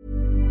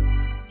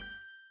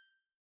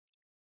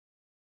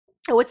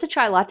 Oh, it's a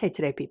chai latte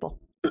today, people.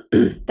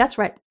 That's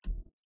right.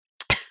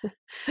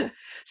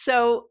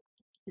 So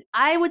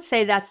I would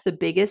say that's the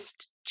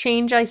biggest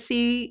change I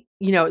see,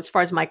 as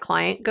far as my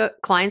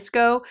clients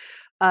go.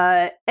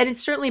 And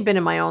it's certainly been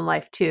in my own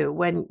life too,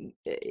 when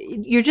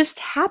you're just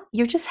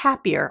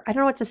happier. I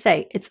don't know what to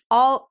say. It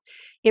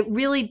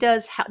really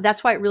does.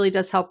 That's why it really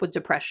does help with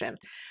depression.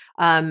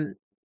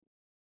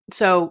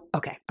 So,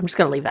 okay, I'm just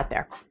going to leave that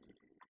there.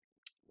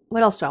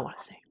 What else do I want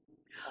to say?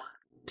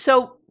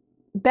 So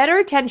better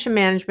attention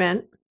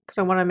management, because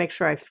I want to make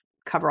sure I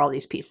cover all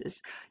these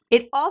pieces.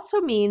 It also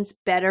means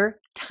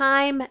better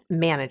time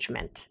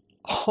management.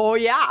 Oh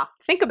yeah.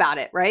 Think about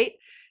it, right?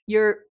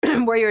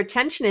 Where your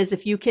attention is,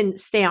 if you can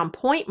stay on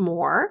point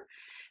more,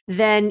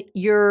 then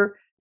your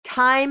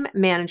time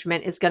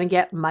management is going to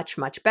get much,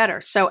 much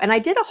better. So, and I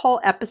did a whole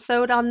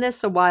episode on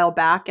this a while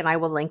back, and I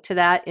will link to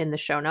that in the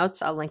show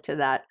notes. I'll link to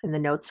that in the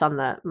notes on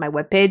my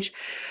webpage.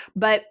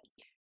 But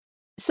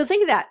so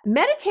think of that.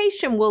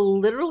 Meditation will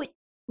literally,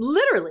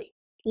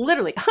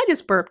 I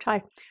just burped.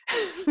 Hi.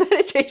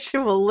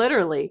 Meditation will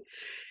literally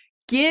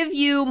give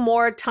you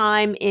more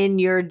time in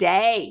your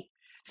day.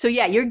 So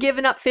yeah, you're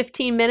giving up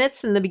 15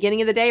 minutes in the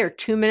beginning of the day, or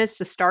 2 minutes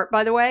to start,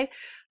 by the way,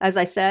 as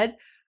I said,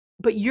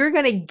 but you're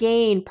going to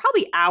gain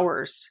probably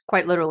hours,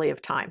 quite literally,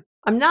 of time.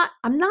 I'm not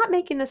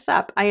making this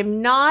up. I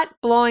am not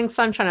blowing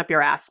sunshine up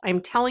your ass.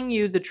 I'm telling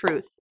you the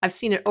truth. I've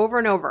seen it over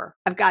and over.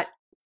 I've got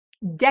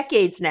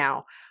decades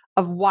now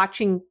of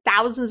watching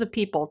thousands of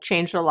people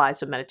change their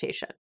lives with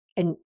meditation.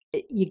 And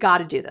you got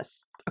to do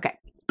this. Okay.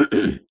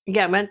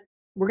 Again,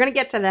 We're going to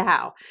get to the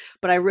how,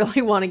 but I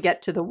really want to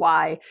get to the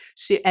why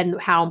and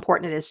how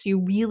important it is. So you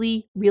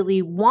really,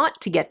 really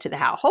want to get to the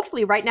how.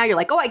 Hopefully right now you're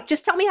like, oh,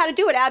 just tell me how to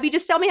do it, Abby.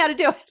 Just tell me how to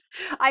do it.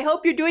 I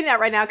hope you're doing that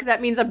right now because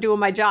that means I'm doing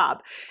my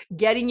job,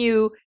 getting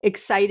you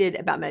excited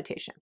about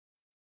meditation.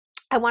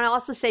 I want to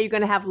also say you're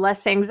going to have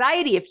less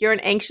anxiety. If you're an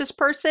anxious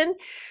person,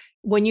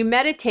 when you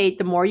meditate,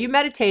 the more you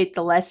meditate,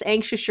 the less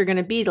anxious you're going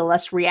to be, the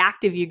less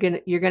reactive you're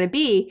going to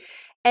be.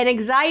 And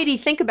anxiety,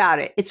 think about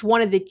it. It's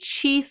one of the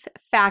chief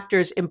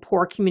factors in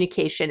poor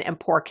communication and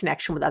poor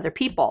connection with other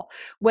people.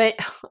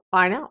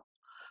 I know.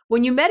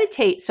 When you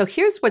meditate, so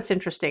here's what's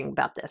interesting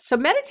about this. So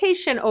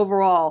meditation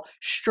overall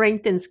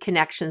strengthens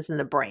connections in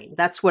the brain.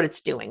 That's what it's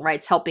doing, right?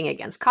 It's helping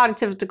against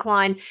cognitive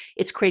decline.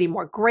 It's creating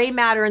more gray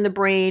matter in the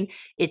brain.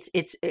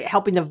 It's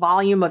helping the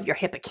volume of your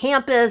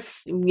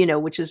hippocampus,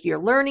 which is your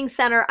learning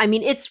center. I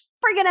mean, it's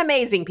friggin'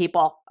 amazing,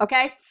 people,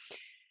 okay?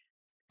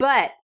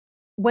 But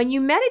when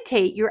you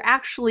meditate, you're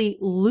actually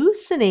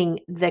loosening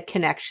the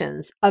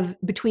connections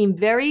between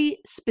very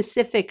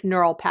specific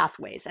neural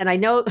pathways. And I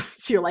know,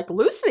 so you're like,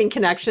 loosening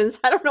connections?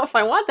 I don't know if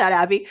I want that,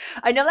 Abby.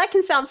 I know that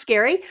can sound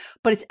scary,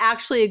 but it's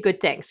actually a good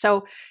thing.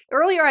 So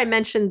earlier I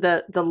mentioned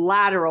the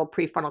lateral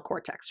prefrontal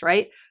cortex,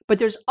 right? But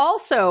there's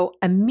also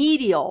a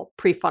medial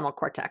prefrontal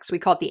cortex. We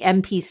call it the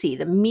MPC,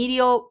 the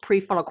medial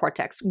prefrontal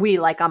cortex.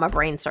 I'm a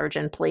brain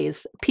surgeon,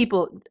 please.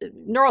 People,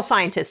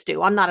 neuroscientists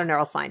do. I'm not a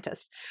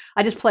neuroscientist.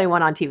 I just play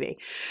one on TV.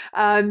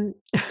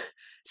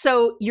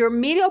 So your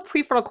medial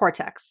prefrontal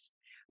cortex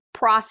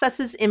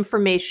processes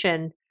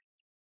information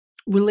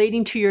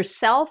relating to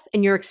yourself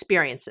and your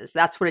experiences.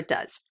 That's what it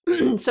does.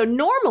 So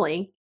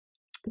normally,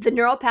 the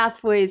neural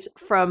pathways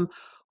from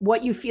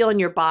what you feel in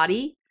your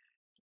body,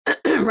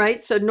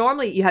 right? So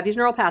normally you have these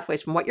neural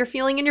pathways from what you're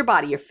feeling in your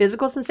body, your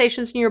physical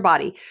sensations in your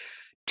body,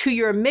 to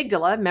your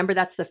amygdala. Remember,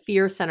 that's the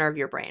fear center of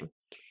your brain.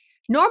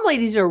 Normally,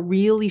 these are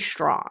really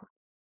strong.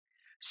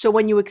 So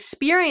when you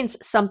experience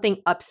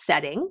something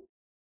upsetting,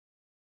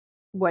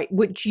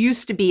 which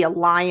used to be a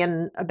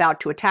lion about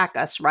to attack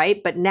us,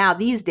 right? But now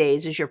these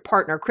days is your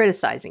partner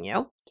criticizing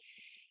you.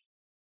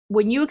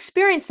 When you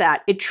experience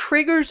that, it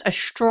triggers a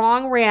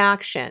strong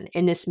reaction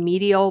in this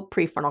medial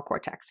prefrontal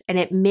cortex, and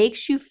it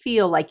makes you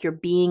feel like you're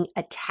being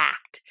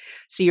attacked.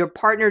 So your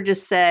partner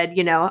just said,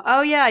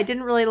 oh yeah, I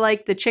didn't really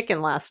like the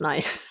chicken last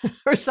night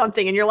or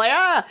something. And you're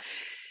like,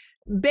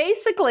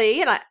 basically,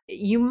 and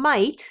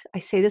I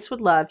say this with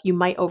love, you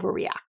might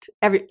overreact.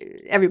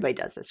 Everybody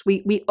does this.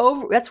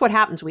 That's what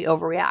happens. We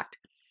overreact.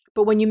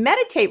 But when you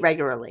meditate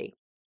regularly,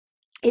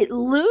 it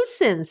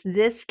loosens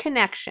this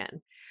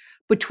connection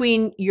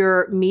between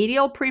your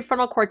medial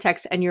prefrontal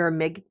cortex and your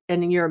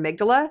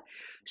amygdala,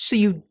 so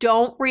you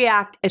don't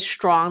react as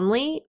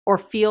strongly or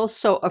feel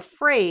so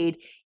afraid,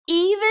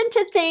 even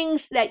to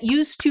things that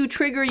used to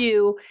trigger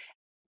you,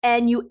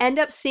 and you end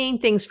up seeing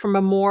things from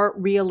a more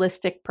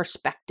realistic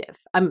perspective.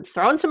 I'm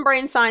throwing some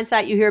brain science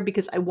at you here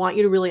because I want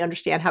you to really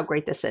understand how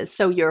great this is.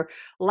 So your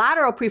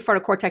lateral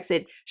prefrontal cortex,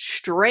 it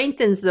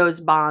strengthens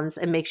those bonds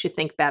and makes you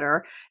think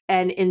better.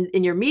 And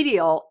in your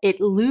medial,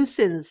 it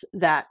loosens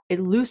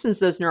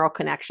those neural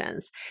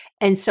connections.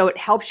 And so it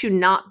helps you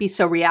not be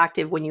so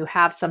reactive when you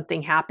have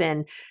something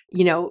happen,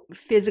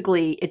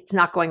 physically, it's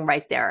not going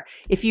right there.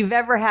 If you've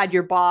ever had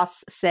your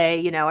boss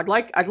say, I'd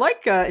like,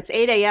 it's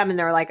 8 a.m. and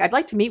they're like, I'd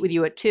like to meet with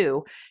you at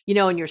 2,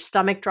 and your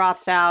stomach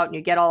drops out and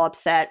you get all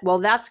upset. Well,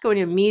 that's going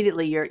to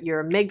immediately,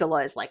 your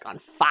amygdala is like on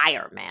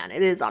fire, man.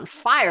 It is on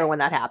fire when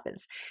that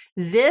happens.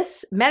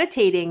 This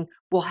meditating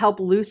will help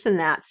loosen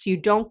that so you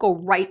don't go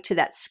right to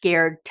that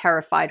scared,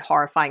 terrified,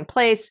 horrifying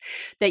place,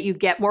 that you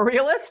get more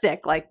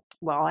realistic. Like,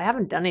 well, I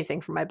haven't done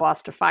anything for my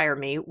boss to fire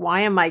me.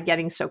 Why am I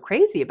getting so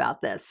crazy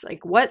about this?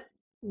 Like, what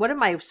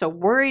am I so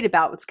worried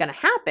about what's going to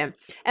happen?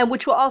 And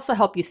which will also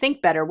help you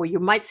think better, where you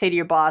might say to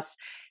your boss,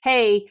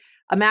 hey,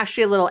 I'm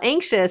actually a little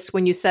anxious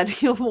when you said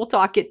we'll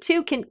talk at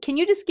 2. Can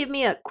you just give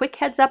me a quick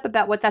heads up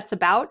about what that's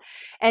about?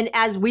 And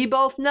as we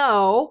both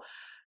know,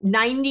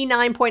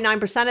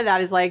 99.9% of that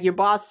is like your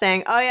boss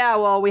saying, oh yeah,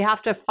 well, we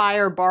have to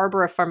fire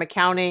Barbara from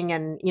accounting,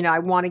 and I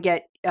want to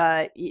get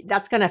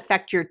that's going to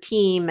affect your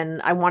team,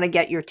 and I want to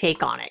get your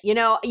take on it.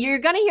 You're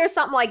going to hear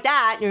something like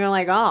that, and you're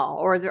like, oh,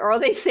 or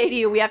they say to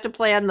you, we have to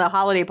plan the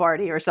holiday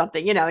party or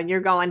something, and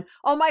you're going,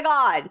 oh my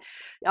God,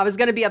 I was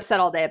going to be upset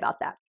all day about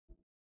that.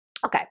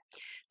 Okay.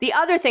 The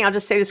other thing, I'll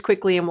just say this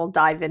quickly and we'll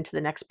dive into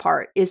the next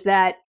part, is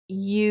that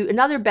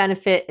another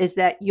benefit is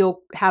that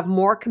you'll have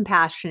more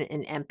compassion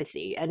and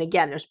empathy. And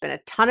again, there's been a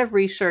ton of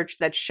research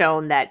that's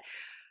shown that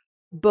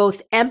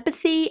both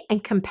empathy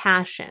and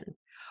compassion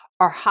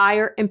are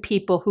higher in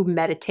people who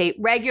meditate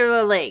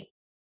regularly.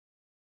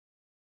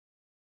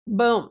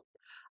 Boom.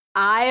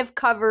 I've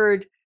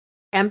covered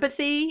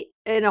empathy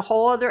in a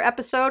whole other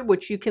episode,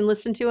 which you can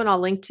listen to and I'll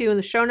link to in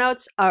the show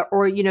notes.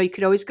 Or, you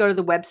could always go to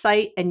the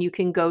website and you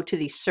can go to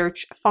the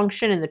search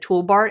function in the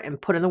toolbar and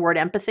put in the word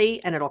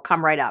empathy and it'll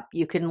come right up.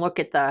 You can look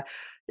at the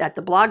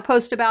blog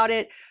post about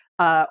it,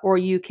 or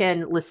you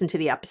can listen to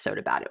the episode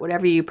about it,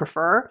 whatever you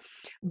prefer.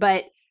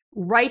 But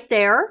right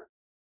there,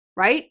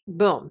 right?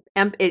 Boom.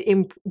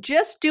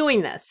 Just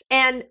doing this.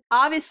 And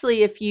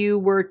obviously, if you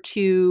were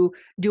to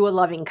do a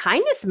loving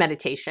kindness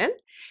meditation,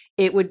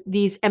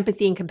 these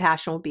empathy and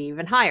compassion will be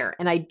even higher.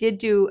 And I did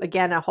do,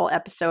 again, a whole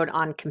episode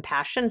on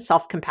compassion,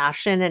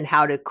 self-compassion, and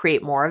how to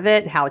create more of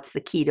it and how it's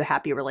the key to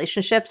happy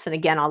relationships. And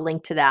again, I'll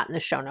link to that in the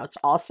show notes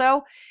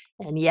also.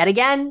 And yet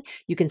again,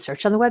 you can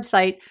search on the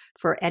website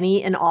for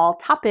any and all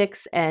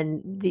topics,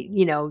 and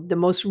the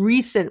most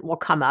recent will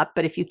come up.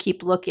 But if you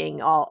keep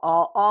looking,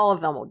 all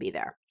of them will be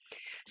there.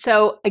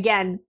 So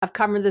again, I've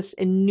covered this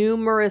in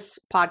numerous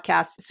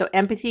podcasts. So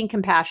empathy and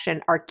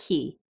compassion are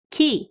key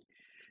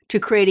to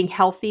creating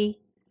healthy,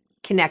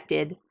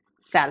 connected,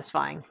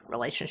 satisfying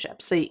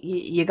relationships. So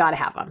you got to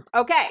have them.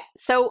 Okay.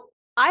 So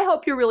I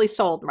hope you're really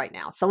sold right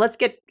now. So let's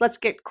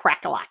get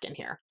crack-a-lackin'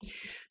 here.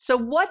 So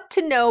what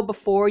to know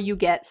before you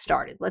get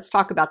started? Let's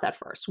talk about that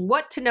first.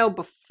 What to know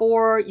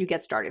before you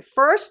get started?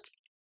 First,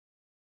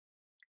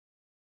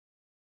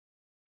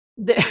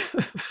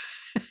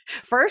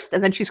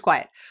 and then she's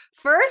quiet.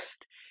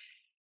 First,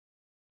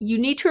 you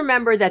need to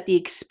remember that the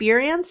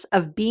experience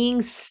of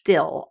being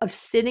still, of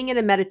sitting in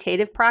a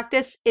meditative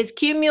practice, is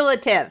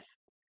cumulative.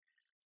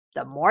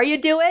 The more you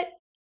do it,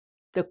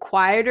 the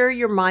quieter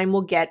your mind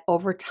will get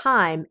over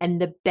time, and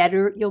the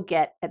better you'll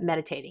get at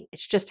meditating.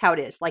 It's just how it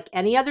is. Like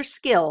any other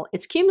skill,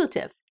 it's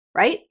cumulative,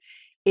 right?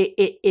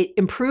 It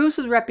improves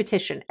with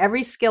repetition.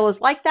 Every skill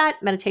is like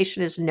that.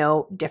 Meditation is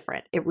no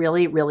different. It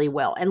really, really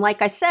will. And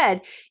like I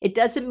said, it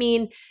doesn't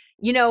mean,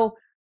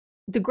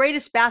 the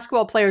greatest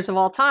basketball players of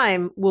all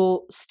time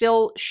will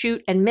still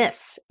shoot and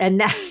miss, and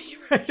that,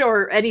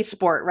 or any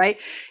sport, right?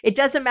 It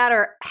doesn't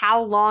matter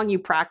how long you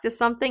practice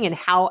something and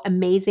how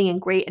amazing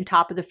and great and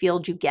top of the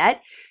field you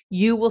get,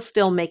 you will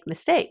still make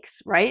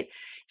mistakes, right?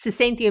 It's the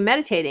same thing in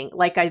meditating.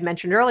 Like I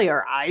mentioned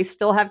earlier, I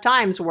still have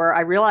times where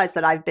I realize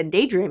that I've been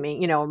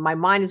daydreaming. My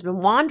mind has been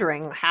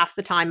wandering half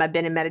the time I've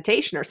been in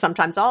meditation, or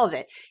sometimes all of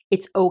it.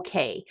 It's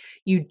okay.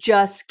 You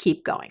just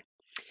keep going.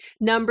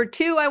 Number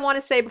 2, I want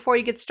to say before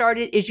you get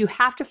started is you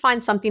have to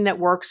find something that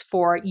works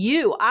for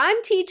you. I'm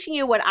teaching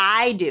you what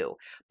I do,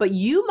 but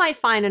you might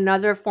find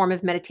another form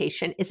of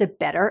meditation is a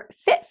better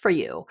fit for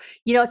you.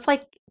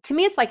 To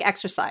me, it's like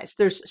exercise.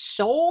 There's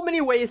so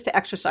many ways to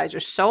exercise.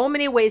 There's so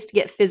many ways to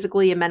get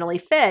physically and mentally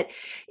fit.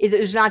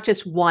 There's not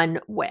just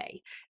one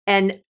way.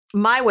 And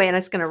my way, and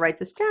I'm just going to write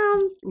this down,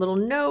 little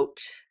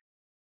note.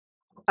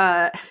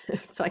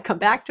 So I come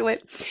back to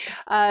it.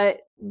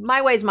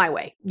 My way is my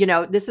way.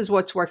 This is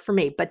what's worked for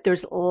me, but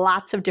there's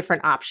lots of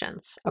different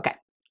options. Okay.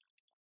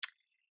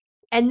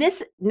 And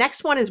this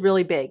next one is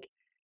really big.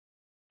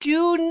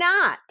 Do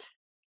not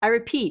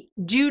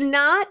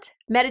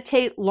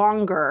meditate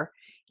longer,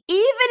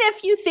 even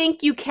if you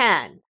think you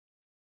can.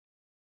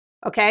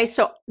 Okay.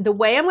 So the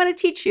way I'm going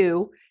to teach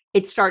you,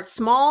 it starts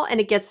small and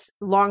it gets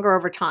longer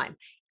over time.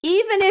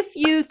 Even if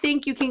you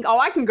think you can,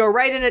 I can go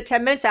right in at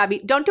 10 minutes,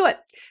 Abby, don't do it.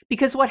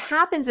 Because what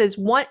happens is,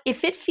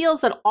 if it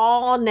feels at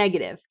all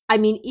negative,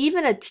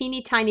 even a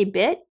teeny tiny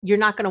bit, you're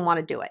not going to want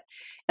to do it.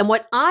 And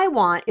what I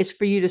want is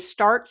for you to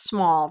start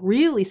small,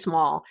 really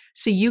small,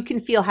 so you can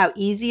feel how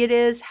easy it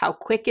is, how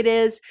quick it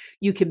is.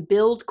 You can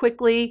build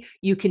quickly.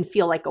 You can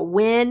feel like a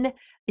win.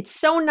 It's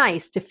so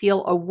nice to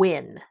feel a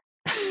win,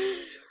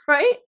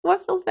 right?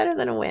 What feels better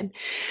than a win?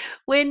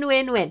 Win,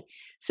 win, win.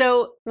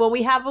 So when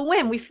we have a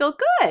win, we feel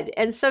good.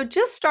 And so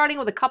just starting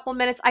with a couple of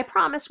minutes, I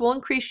promise will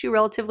increase you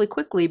relatively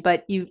quickly,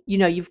 but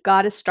you've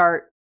got to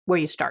start where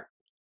you start.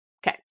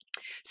 Okay.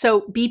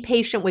 So be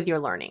patient with your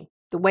learning.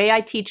 The way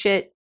I teach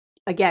it,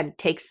 again,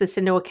 takes this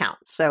into account.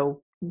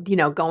 So,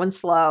 going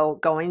slow,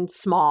 going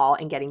small,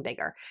 and getting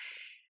bigger.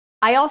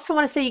 I also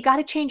want to say you got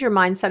to change your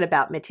mindset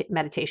about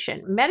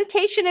meditation.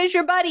 Meditation is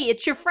your buddy.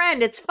 It's your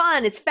friend. It's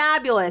fun. It's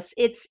fabulous.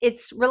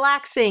 It's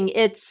relaxing.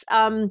 It's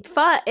fun.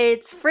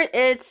 It's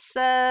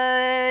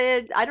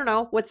I don't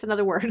know. What's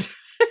another word?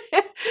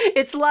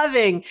 It's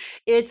loving.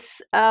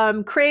 It's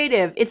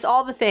creative. It's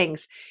all the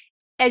things.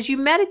 As you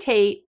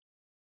meditate,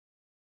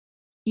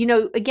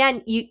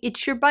 again,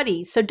 it's your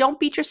buddy. So don't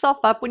beat yourself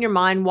up when your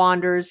mind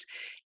wanders.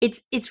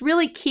 It's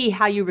really key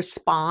how you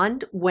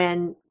respond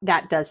when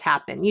that does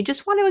happen. You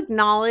just want to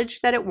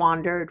acknowledge that it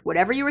wandered.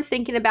 Whatever you were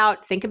thinking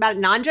about, think about it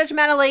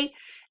non-judgmentally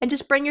and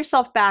just bring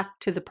yourself back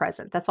to the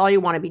present. That's all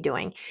you want to be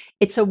doing.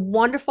 It's a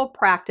wonderful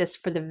practice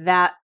for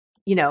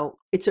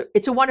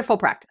it's a wonderful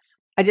practice.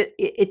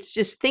 It's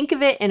just think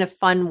of it in a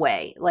fun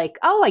way. Like,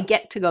 I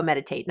get to go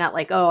meditate, not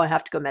like, I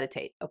have to go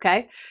meditate.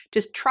 Okay.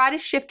 Just try to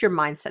shift your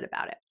mindset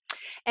about it.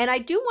 And I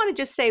do want to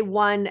just say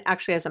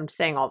actually, as I'm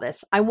saying all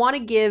this, I want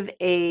to give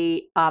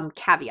a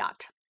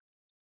caveat,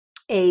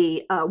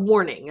 a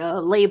warning,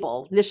 a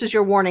label. This is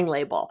your warning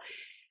label.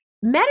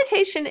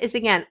 Meditation is,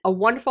 again, a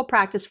wonderful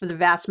practice for the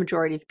vast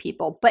majority of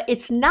people, but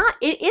it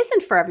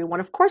isn't for everyone.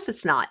 Of course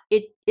it's not.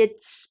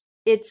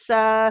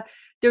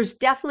 There's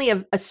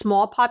definitely a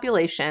small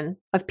population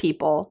of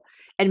people,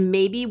 and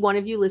maybe one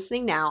of you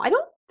listening now, I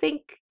don't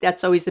think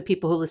that's always the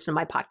people who listen to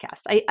my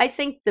podcast. I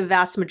think the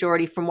vast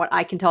majority, from what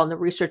I can tell in the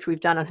research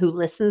we've done on who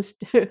listens,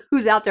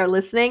 who's out there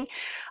listening,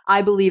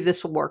 I believe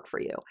this will work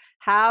for you.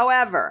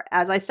 However,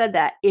 as I said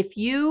that, if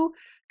you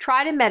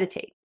try to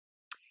meditate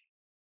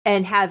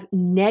and have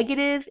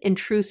negative,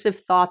 intrusive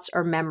thoughts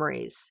or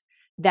memories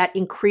that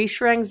increase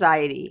your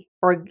anxiety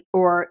or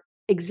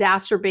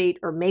exacerbate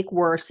or make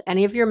worse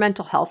any of your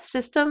mental health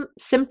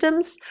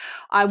symptoms,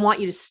 I want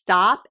you to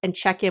stop and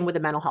check in with a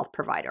mental health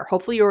provider.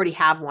 Hopefully you already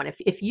have one.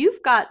 If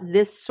you've got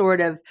this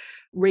sort of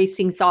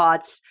racing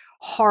thoughts,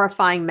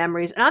 horrifying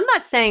memories, and I'm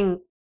not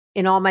saying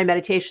in all my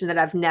meditation that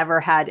I've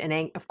never had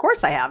of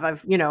course I have.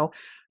 I've,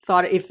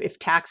 thought if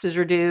taxes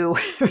are due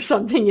or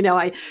something,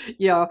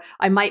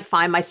 I might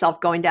find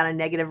myself going down a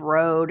negative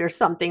road or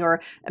something,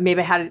 or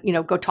maybe I had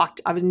to, go talk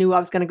to, knew I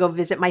was going to go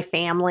visit my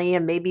family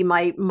and maybe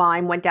my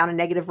mind went down a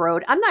negative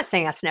road. I'm not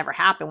saying that's never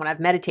happened when I've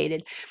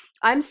meditated.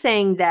 I'm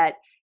saying that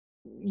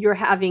you're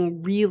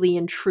having really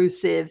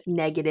intrusive,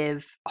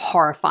 negative,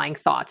 horrifying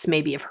thoughts,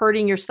 maybe of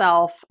hurting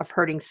yourself, of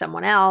hurting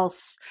someone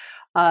else,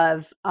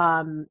 of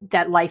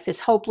that life is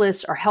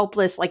hopeless or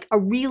helpless, like a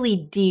really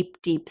deep,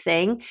 deep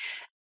thing.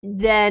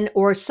 Then,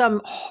 or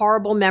some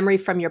horrible memory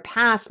from your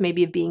past,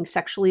 maybe of being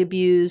sexually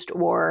abused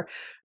or,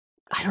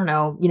 I don't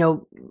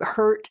know,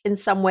 hurt in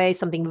some way,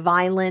 something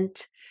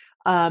violent.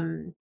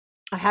 I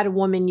had a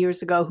woman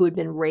years ago who had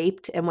been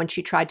raped. And when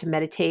she tried to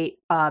meditate,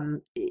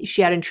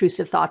 she had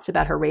intrusive thoughts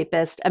about her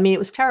rapist. I mean, it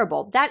was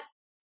terrible. That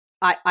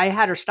I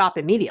had her stop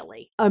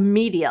immediately.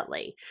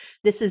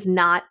 This is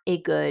not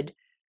a good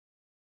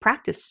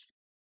practice.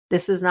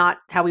 This is not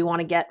how we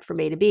want to get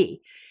from A to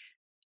B.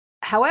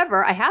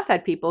 However, I have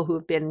had people who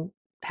have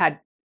had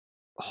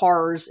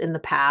horrors in the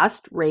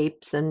past,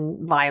 rapes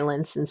and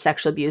violence and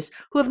sexual abuse,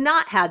 who have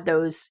not had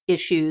those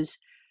issues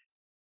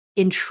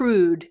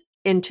intrude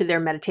into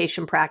their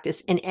meditation practice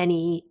in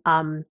any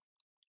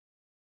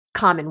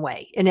common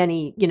way, in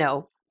any,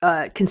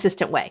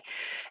 consistent way.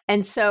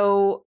 And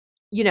so,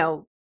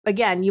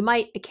 again, you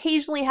might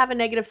occasionally have a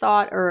negative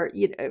thought or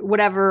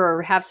whatever,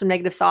 or have some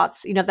negative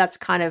thoughts. That's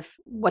kind of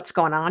what's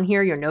going on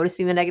here. You're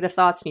noticing the negative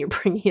thoughts and you're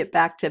bringing it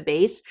back to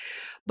base.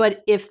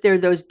 But if they're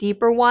those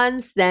deeper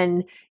ones,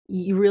 then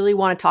you really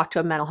want to talk to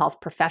a mental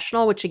health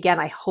professional, which again,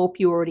 I hope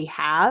you already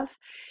have.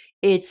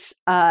 It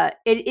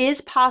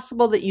is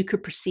possible that you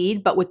could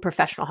proceed, but with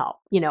professional help,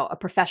 a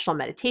professional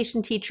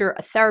meditation teacher,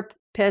 a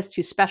therapist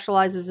who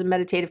specializes in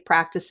meditative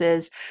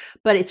practices.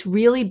 But it's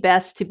really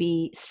best to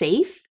be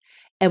safe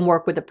and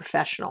work with a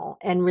professional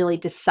and really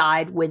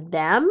decide with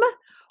them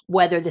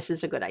whether this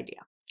is a good idea.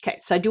 Okay,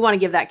 so I do want to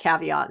give that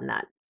caveat and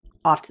that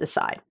off to the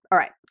side. All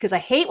right, because I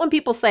hate when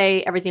people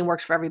say everything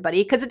works for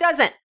everybody, because it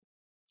doesn't.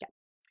 Yeah.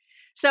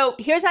 So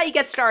here's how you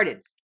get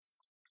started.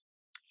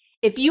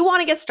 If you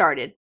want to get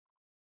started,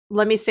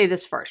 let me say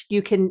this first.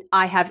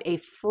 I have a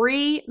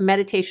free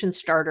meditation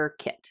starter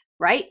kit,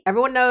 right?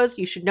 Everyone knows,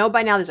 you should know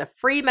by now, there's a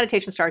free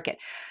meditation starter kit.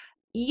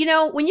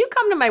 When you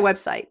come to my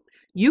website,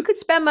 you could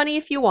spend money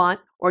if you want,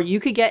 or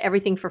you could get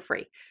everything for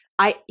free.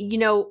 I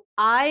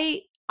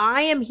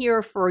am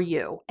here for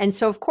you. And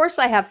so of course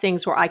I have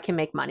things where I can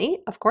make money.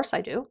 Of course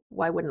I do.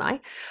 Why wouldn't I?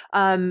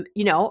 I'm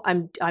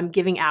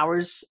giving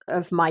hours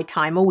of my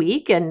time a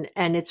week, and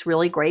it's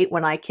really great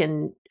when I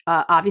can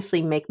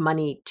obviously make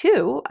money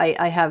too.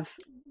 I have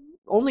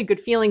only good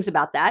feelings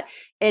about that.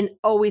 And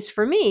always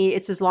for me,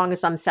 it's as long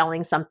as I'm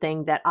selling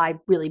something that I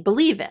really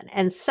believe in.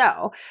 And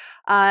so,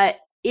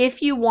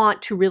 if you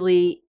want to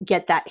really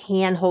get that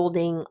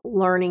hand-holding,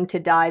 learning to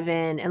dive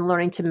in and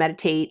learning to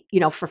meditate,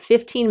 for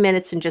 15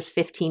 minutes in just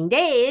 15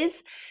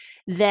 days,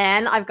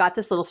 then I've got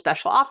this little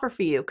special offer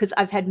for you, because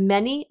I've had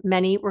many,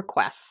 many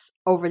requests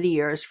over the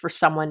years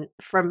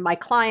from my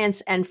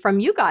clients and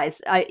from you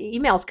guys,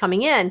 emails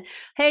coming in.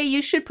 Hey,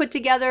 you should put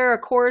together a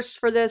course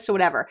for this or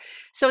whatever.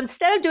 So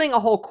instead of doing a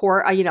whole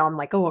course, I'm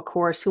like, a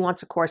course, who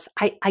wants a course?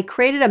 I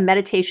created a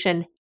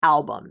meditation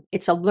album.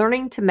 It's a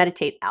learning to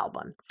meditate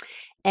album.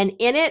 And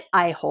in it,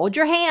 I hold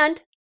your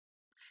hand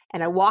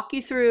and I walk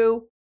you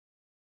through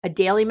a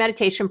daily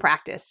meditation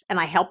practice, and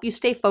I help you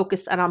stay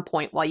focused and on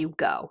point while you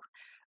go.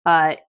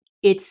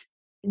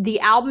 The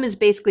album is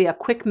basically a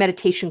quick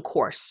meditation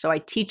course. So I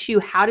teach you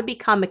how to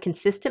become a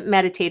consistent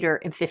meditator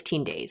in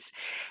 15 days.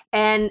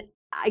 And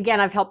again,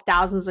 I've helped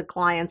thousands of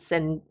clients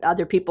and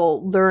other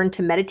people learn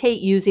to meditate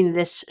using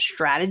this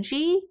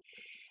strategy.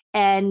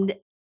 And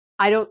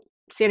I don't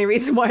see any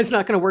reason why it's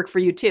not going to work for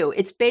you too.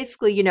 It's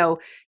basically,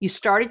 you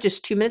start at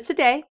just 2 minutes a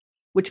day,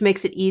 which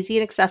makes it easy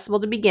and accessible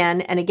to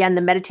begin. And again,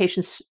 the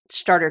meditation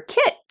starter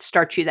kit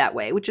starts you that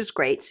way, which is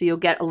great. So you'll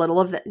get a little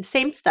of the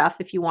same stuff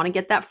if you want to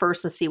get that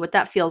first and see what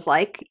that feels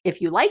like. If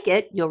you like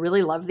it, you'll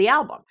really love the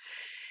album.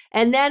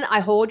 And then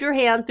I hold your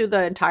hand through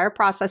the entire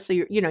process. So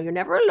you're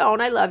never alone.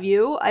 I love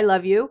you.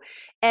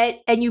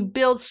 And you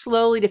build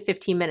slowly to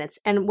 15 minutes.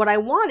 And what I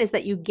want is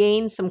that you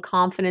gain some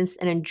confidence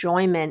and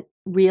enjoyment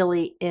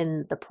really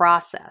in the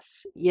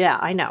process. Yeah,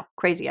 I know.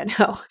 Crazy, I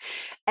know.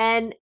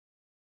 And,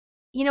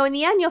 in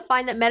the end, you'll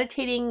find that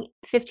meditating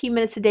 15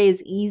 minutes a day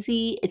is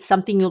easy. It's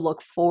something you'll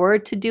look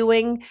forward to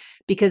doing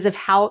because of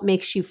how it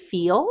makes you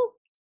feel.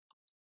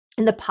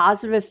 and the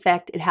positive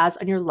effect it has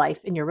on your life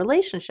and your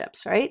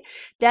relationships, right?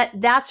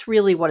 That's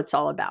really what it's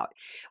all about.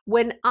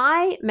 When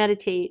I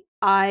meditate,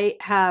 I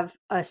have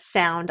a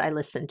sound I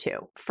listen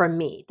to from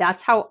me.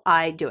 That's how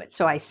I do it.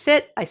 So I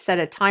set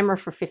a timer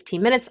for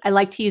 15 minutes. I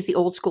like to use the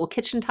old school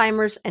kitchen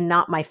timers and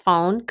not my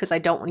phone because I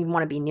don't even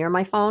want to be near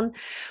my phone.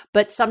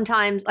 But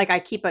sometimes, like, I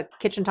keep a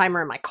kitchen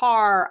timer in my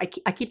car.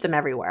 I keep them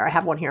everywhere. I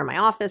have one here in my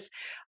office.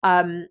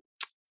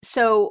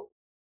 So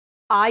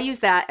I use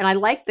that, and I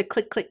like the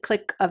click, click,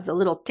 click of the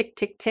little tick,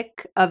 tick,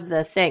 tick of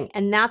the thing.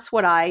 And that's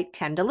what I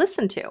tend to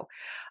listen to.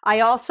 I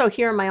also,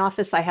 here in my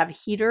office, I have a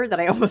heater that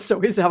I almost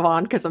always have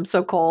on because I'm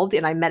so cold,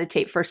 and I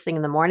meditate first thing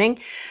in the morning.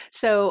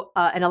 So,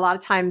 and a lot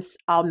of times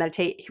I'll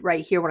meditate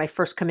right here when I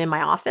first come in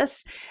my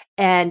office,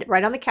 and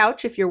right on the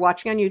couch, if you're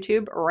watching on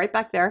YouTube, or right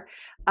back there,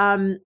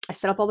 I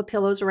set up all the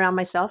pillows around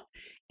myself.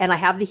 And I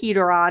have the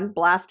heater on,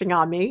 blasting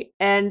on me,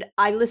 and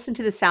I listen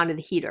to the sound of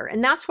the heater.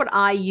 And that's what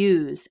I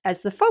use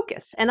as the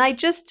focus. And I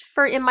just,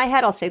 in my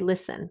head, I'll say,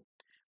 listen.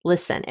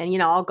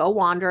 And, I'll go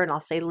wander and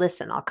I'll say,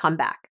 listen, I'll come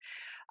back.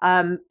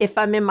 If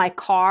I'm in my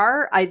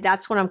car,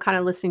 that's when I'm kind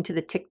of listening to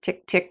the tick,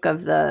 tick, tick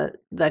of the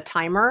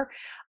timer.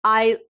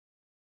 I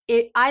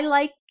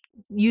like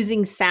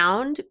using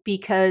sound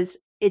because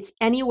it's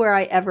anywhere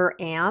I ever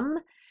am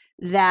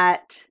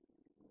that...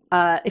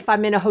 if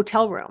I'm in a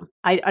hotel room,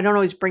 I don't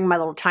always bring my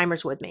little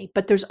timers with me,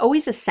 but there's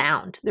always a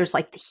sound. There's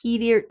like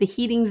the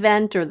heating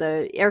vent or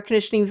the air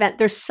conditioning vent.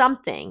 There's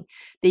something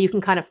that you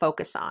can kind of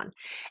focus on.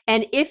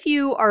 And if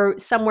you are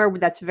somewhere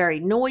that's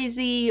very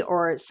noisy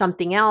or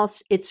something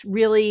else, it's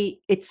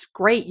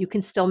great. You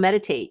can still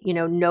meditate,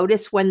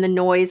 notice when the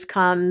noise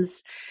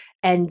comes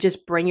and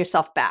just bring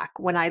yourself back.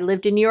 When I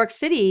lived in New York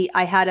City,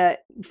 I had a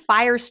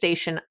fire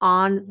station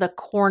on the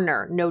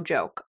corner, no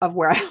joke, of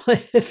where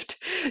I lived.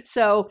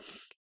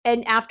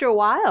 And after a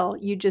while,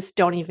 you just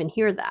don't even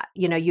hear that.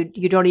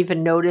 You don't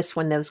even notice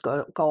when those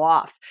go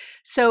off.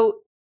 So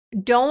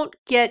don't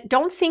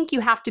think you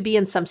have to be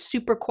in some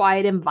super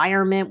quiet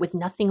environment with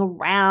nothing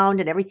around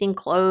and everything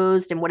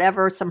closed and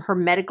whatever, some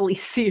hermetically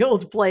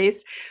sealed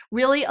place.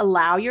 Really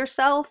allow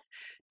yourself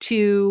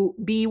to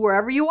be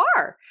wherever you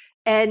are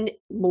and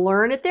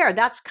learn it there.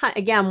 That's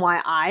again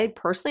why I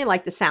personally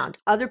like the sound.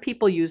 Other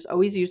people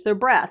always use their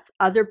breath.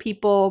 Other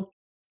people,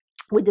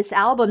 with this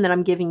album that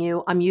I'm giving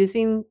you, I'm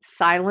using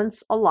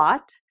silence a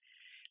lot,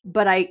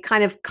 but I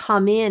kind of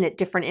come in at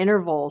different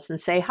intervals and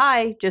say,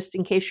 hi, just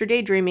in case you're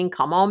daydreaming,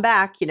 come on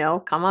back,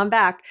 come on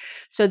back.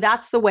 So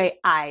that's the way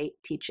I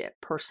teach it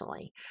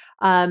personally.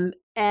 And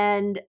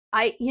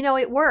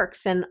it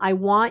works. And I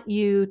want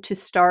you to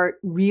start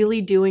really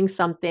doing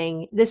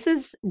something. This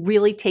is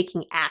really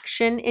taking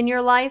action in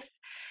your life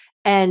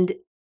and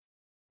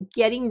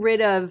getting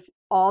rid of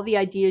all the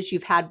ideas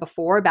you've had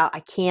before about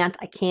I can't.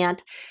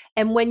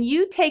 And when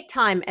you take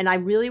time, and I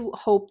really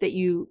hope that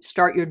you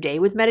start your day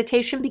with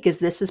meditation because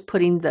this is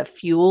putting the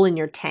fuel in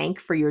your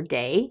tank for your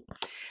day.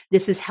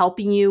 This is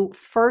helping you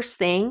first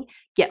thing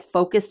get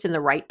focused in the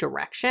right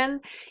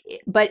direction.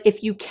 But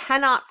if you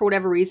cannot, for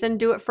whatever reason,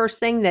 do it first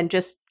thing, then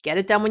just get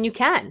it done when you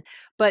can.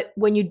 But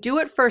when you do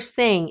it first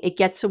thing, it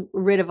gets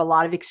rid of a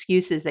lot of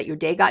excuses that your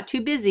day got too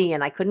busy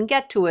and I couldn't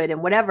get to it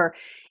and whatever.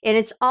 And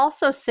it's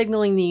also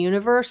signaling the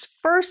universe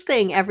first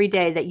thing every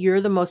day that you're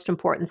the most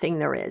important thing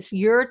there is.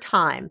 Your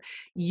time,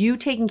 you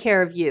taking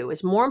care of you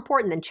is more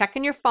important than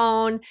checking your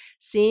phone,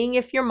 seeing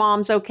if your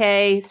mom's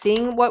okay,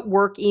 seeing what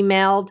work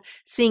emailed,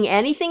 seeing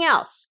anything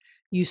else.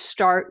 You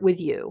start with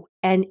you,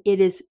 and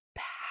it is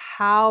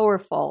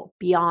powerful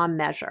beyond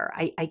measure.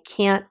 I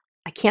can't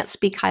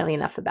speak highly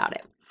enough about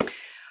it.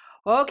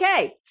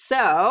 Okay,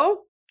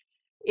 so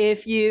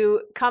if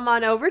you come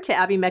on over to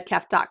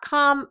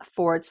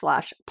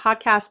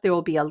abbymedcalf.com/podcast, there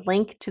will be a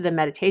link to the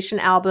meditation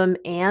album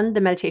and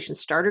the meditation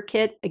starter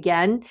kit.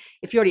 Again,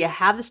 if you already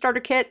have the starter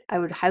kit, I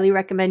would highly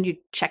recommend you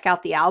check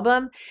out the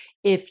album.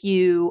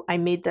 I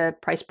made the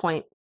price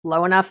point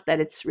low enough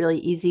that it's really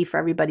easy for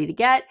everybody to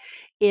get.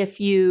 If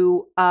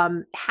you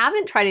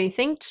haven't tried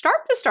anything, start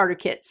the starter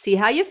kit. See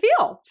how you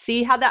feel.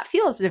 See how that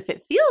feels. And if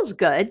it feels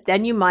good,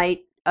 then you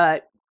might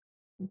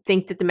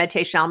think that the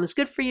meditation album is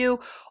good for you.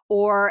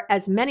 Or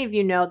as many of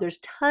you know, there's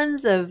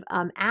tons of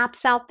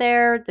apps out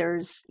there.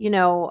 There's,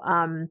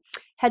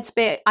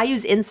 Headspace. I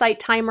use Insight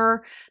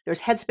Timer.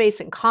 There's Headspace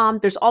and Calm.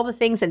 There's all the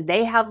things, and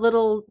they have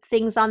little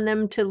things on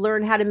them to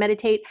learn how to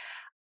meditate.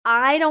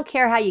 I don't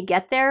care how you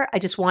get there. I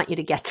just want you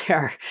to get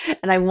there.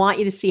 And I want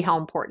you to see how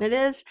important it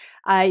is.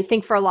 I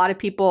think for a lot of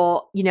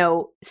people,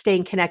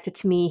 staying connected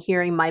to me,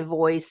 hearing my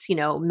voice,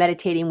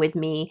 meditating with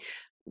me,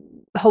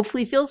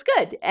 hopefully feels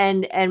good.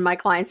 And my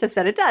clients have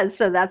said it does.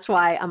 So that's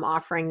why I'm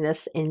offering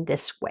this in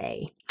this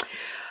way.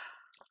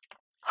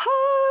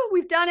 Oh,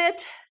 we've done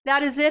it.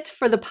 That is it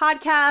for the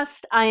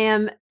podcast. I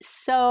am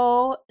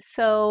so,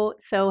 so,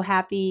 so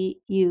happy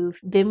you've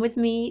been with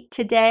me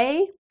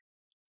today.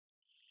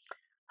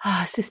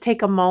 Let's just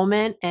take a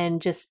moment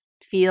and just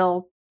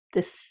feel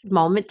this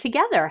moment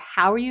together.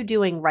 How are you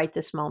doing right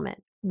this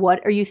moment?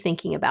 What are you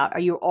thinking about? Are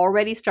you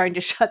already starting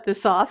to shut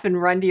this off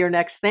and run to your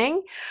next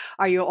thing?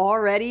 Are you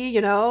already,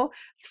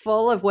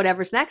 full of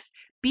whatever's next?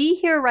 be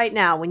here right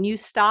now. When you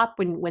stop,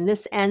 when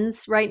this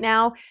ends right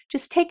now,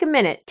 just take a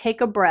minute,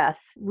 take a breath,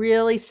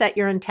 really set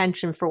your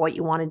intention for what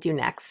you want to do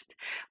next.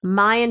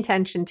 My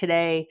intention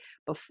today,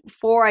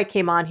 before I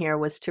came on here,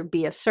 was to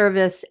be of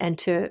service and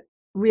to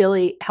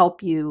really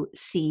help you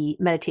see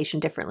meditation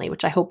differently,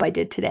 which I hope I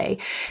did today,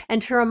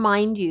 and to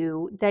remind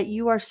you that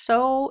you are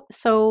so,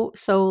 so,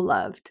 so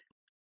loved.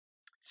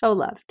 So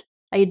loved.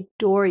 I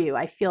adore you.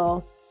 I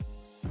feel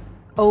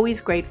always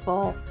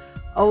grateful,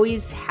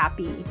 always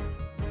happy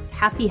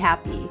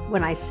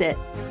when I sit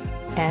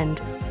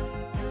and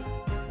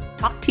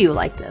talk to you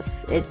like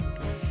this.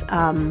 It's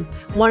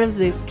one of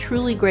the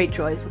truly great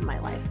joys of my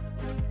life.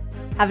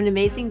 Have an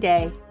amazing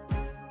day,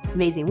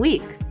 amazing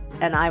week,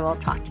 and I will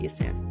talk to you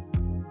soon.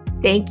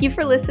 Thank you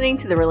for listening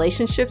to the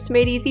Relationships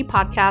Made Easy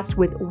podcast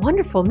with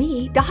wonderful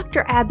me,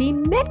 Dr. Abby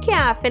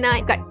Metcalf. And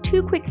I've got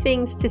 2 quick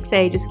things to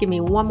say. Just give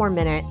me 1 more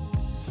minute.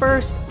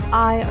 First,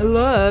 I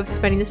love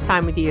spending this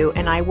time with you,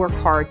 and I work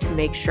hard to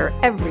make sure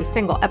every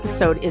single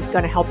episode is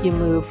going to help you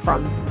move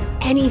from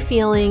any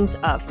feelings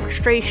of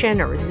frustration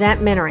or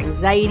resentment or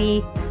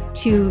anxiety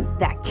to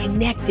that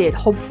connected,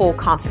 hopeful,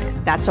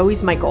 confident. That's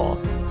always my goal.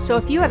 So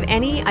if you have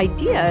any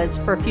ideas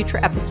for a future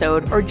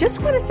episode or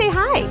just want to say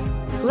hi,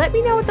 let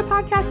me know what the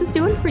podcast is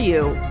doing for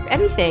you.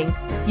 Anything,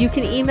 you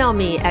can email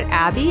me at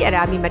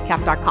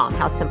abby@abbymetcalf.com.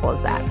 How simple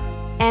is that?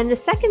 And the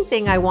second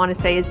thing I want to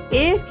say is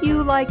if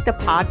you like the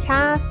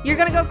podcast, you're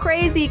going to go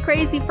crazy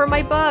for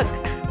my book.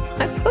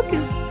 My book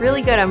is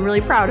really good. I'm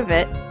really proud of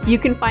it. You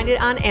can find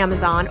it on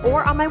Amazon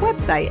or on my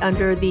website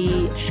under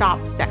the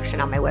shop section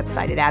on my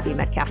website at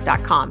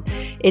abbymetcalf.com.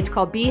 It's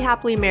called Be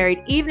Happily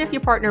Married, Even If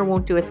Your Partner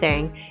Won't Do a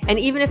Thing. And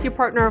even if your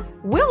partner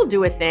will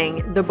do a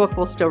thing, the book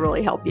will still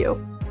really help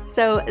you.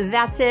 So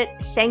that's it.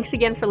 Thanks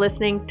again for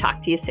listening.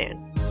 Talk to you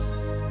soon.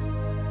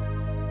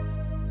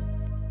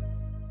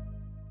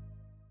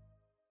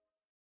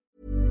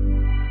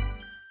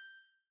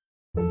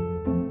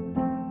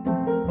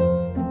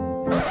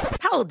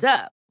 Hold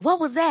up. What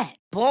was that?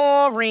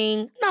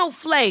 Boring. No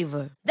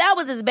flavor. That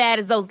was as bad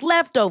as those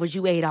leftovers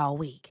you ate all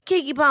week.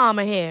 Keke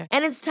Palmer here.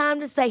 And it's time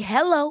to say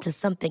hello to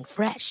something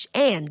fresh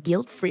and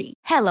guilt-free.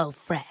 Hello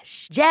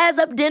Fresh. Jazz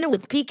up dinner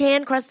with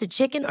pecan-crusted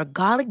chicken or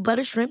garlic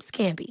butter shrimp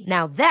scampi.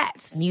 Now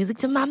that's music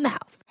to my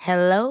mouth.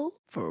 Hello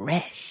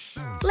Fresh.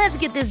 Let's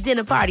get this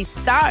dinner party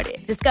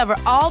started. Discover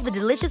all the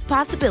delicious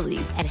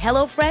possibilities at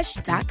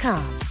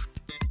HelloFresh.com.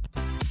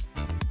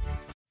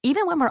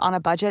 Even when we're on a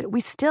budget, we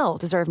still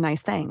deserve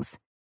nice things.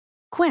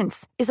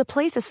 Quince is a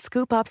place to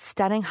scoop up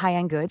stunning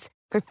high-end goods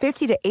for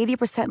 50 to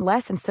 80%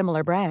 less than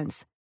similar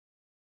brands.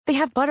 They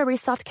have buttery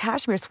soft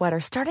cashmere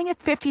sweaters starting at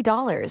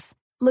 $50,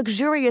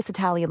 luxurious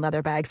Italian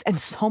leather bags, and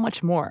so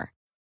much more.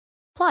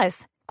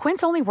 Plus,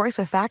 Quince only works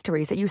with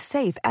factories that use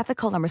safe,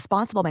 ethical, and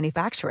responsible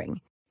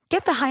manufacturing.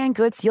 Get the high-end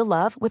goods you'll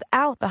love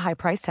without the high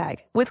price tag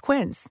with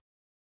Quince.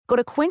 Go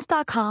to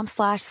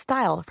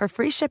quince.com/style for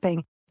free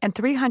shipping and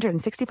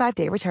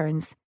 365-day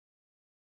returns.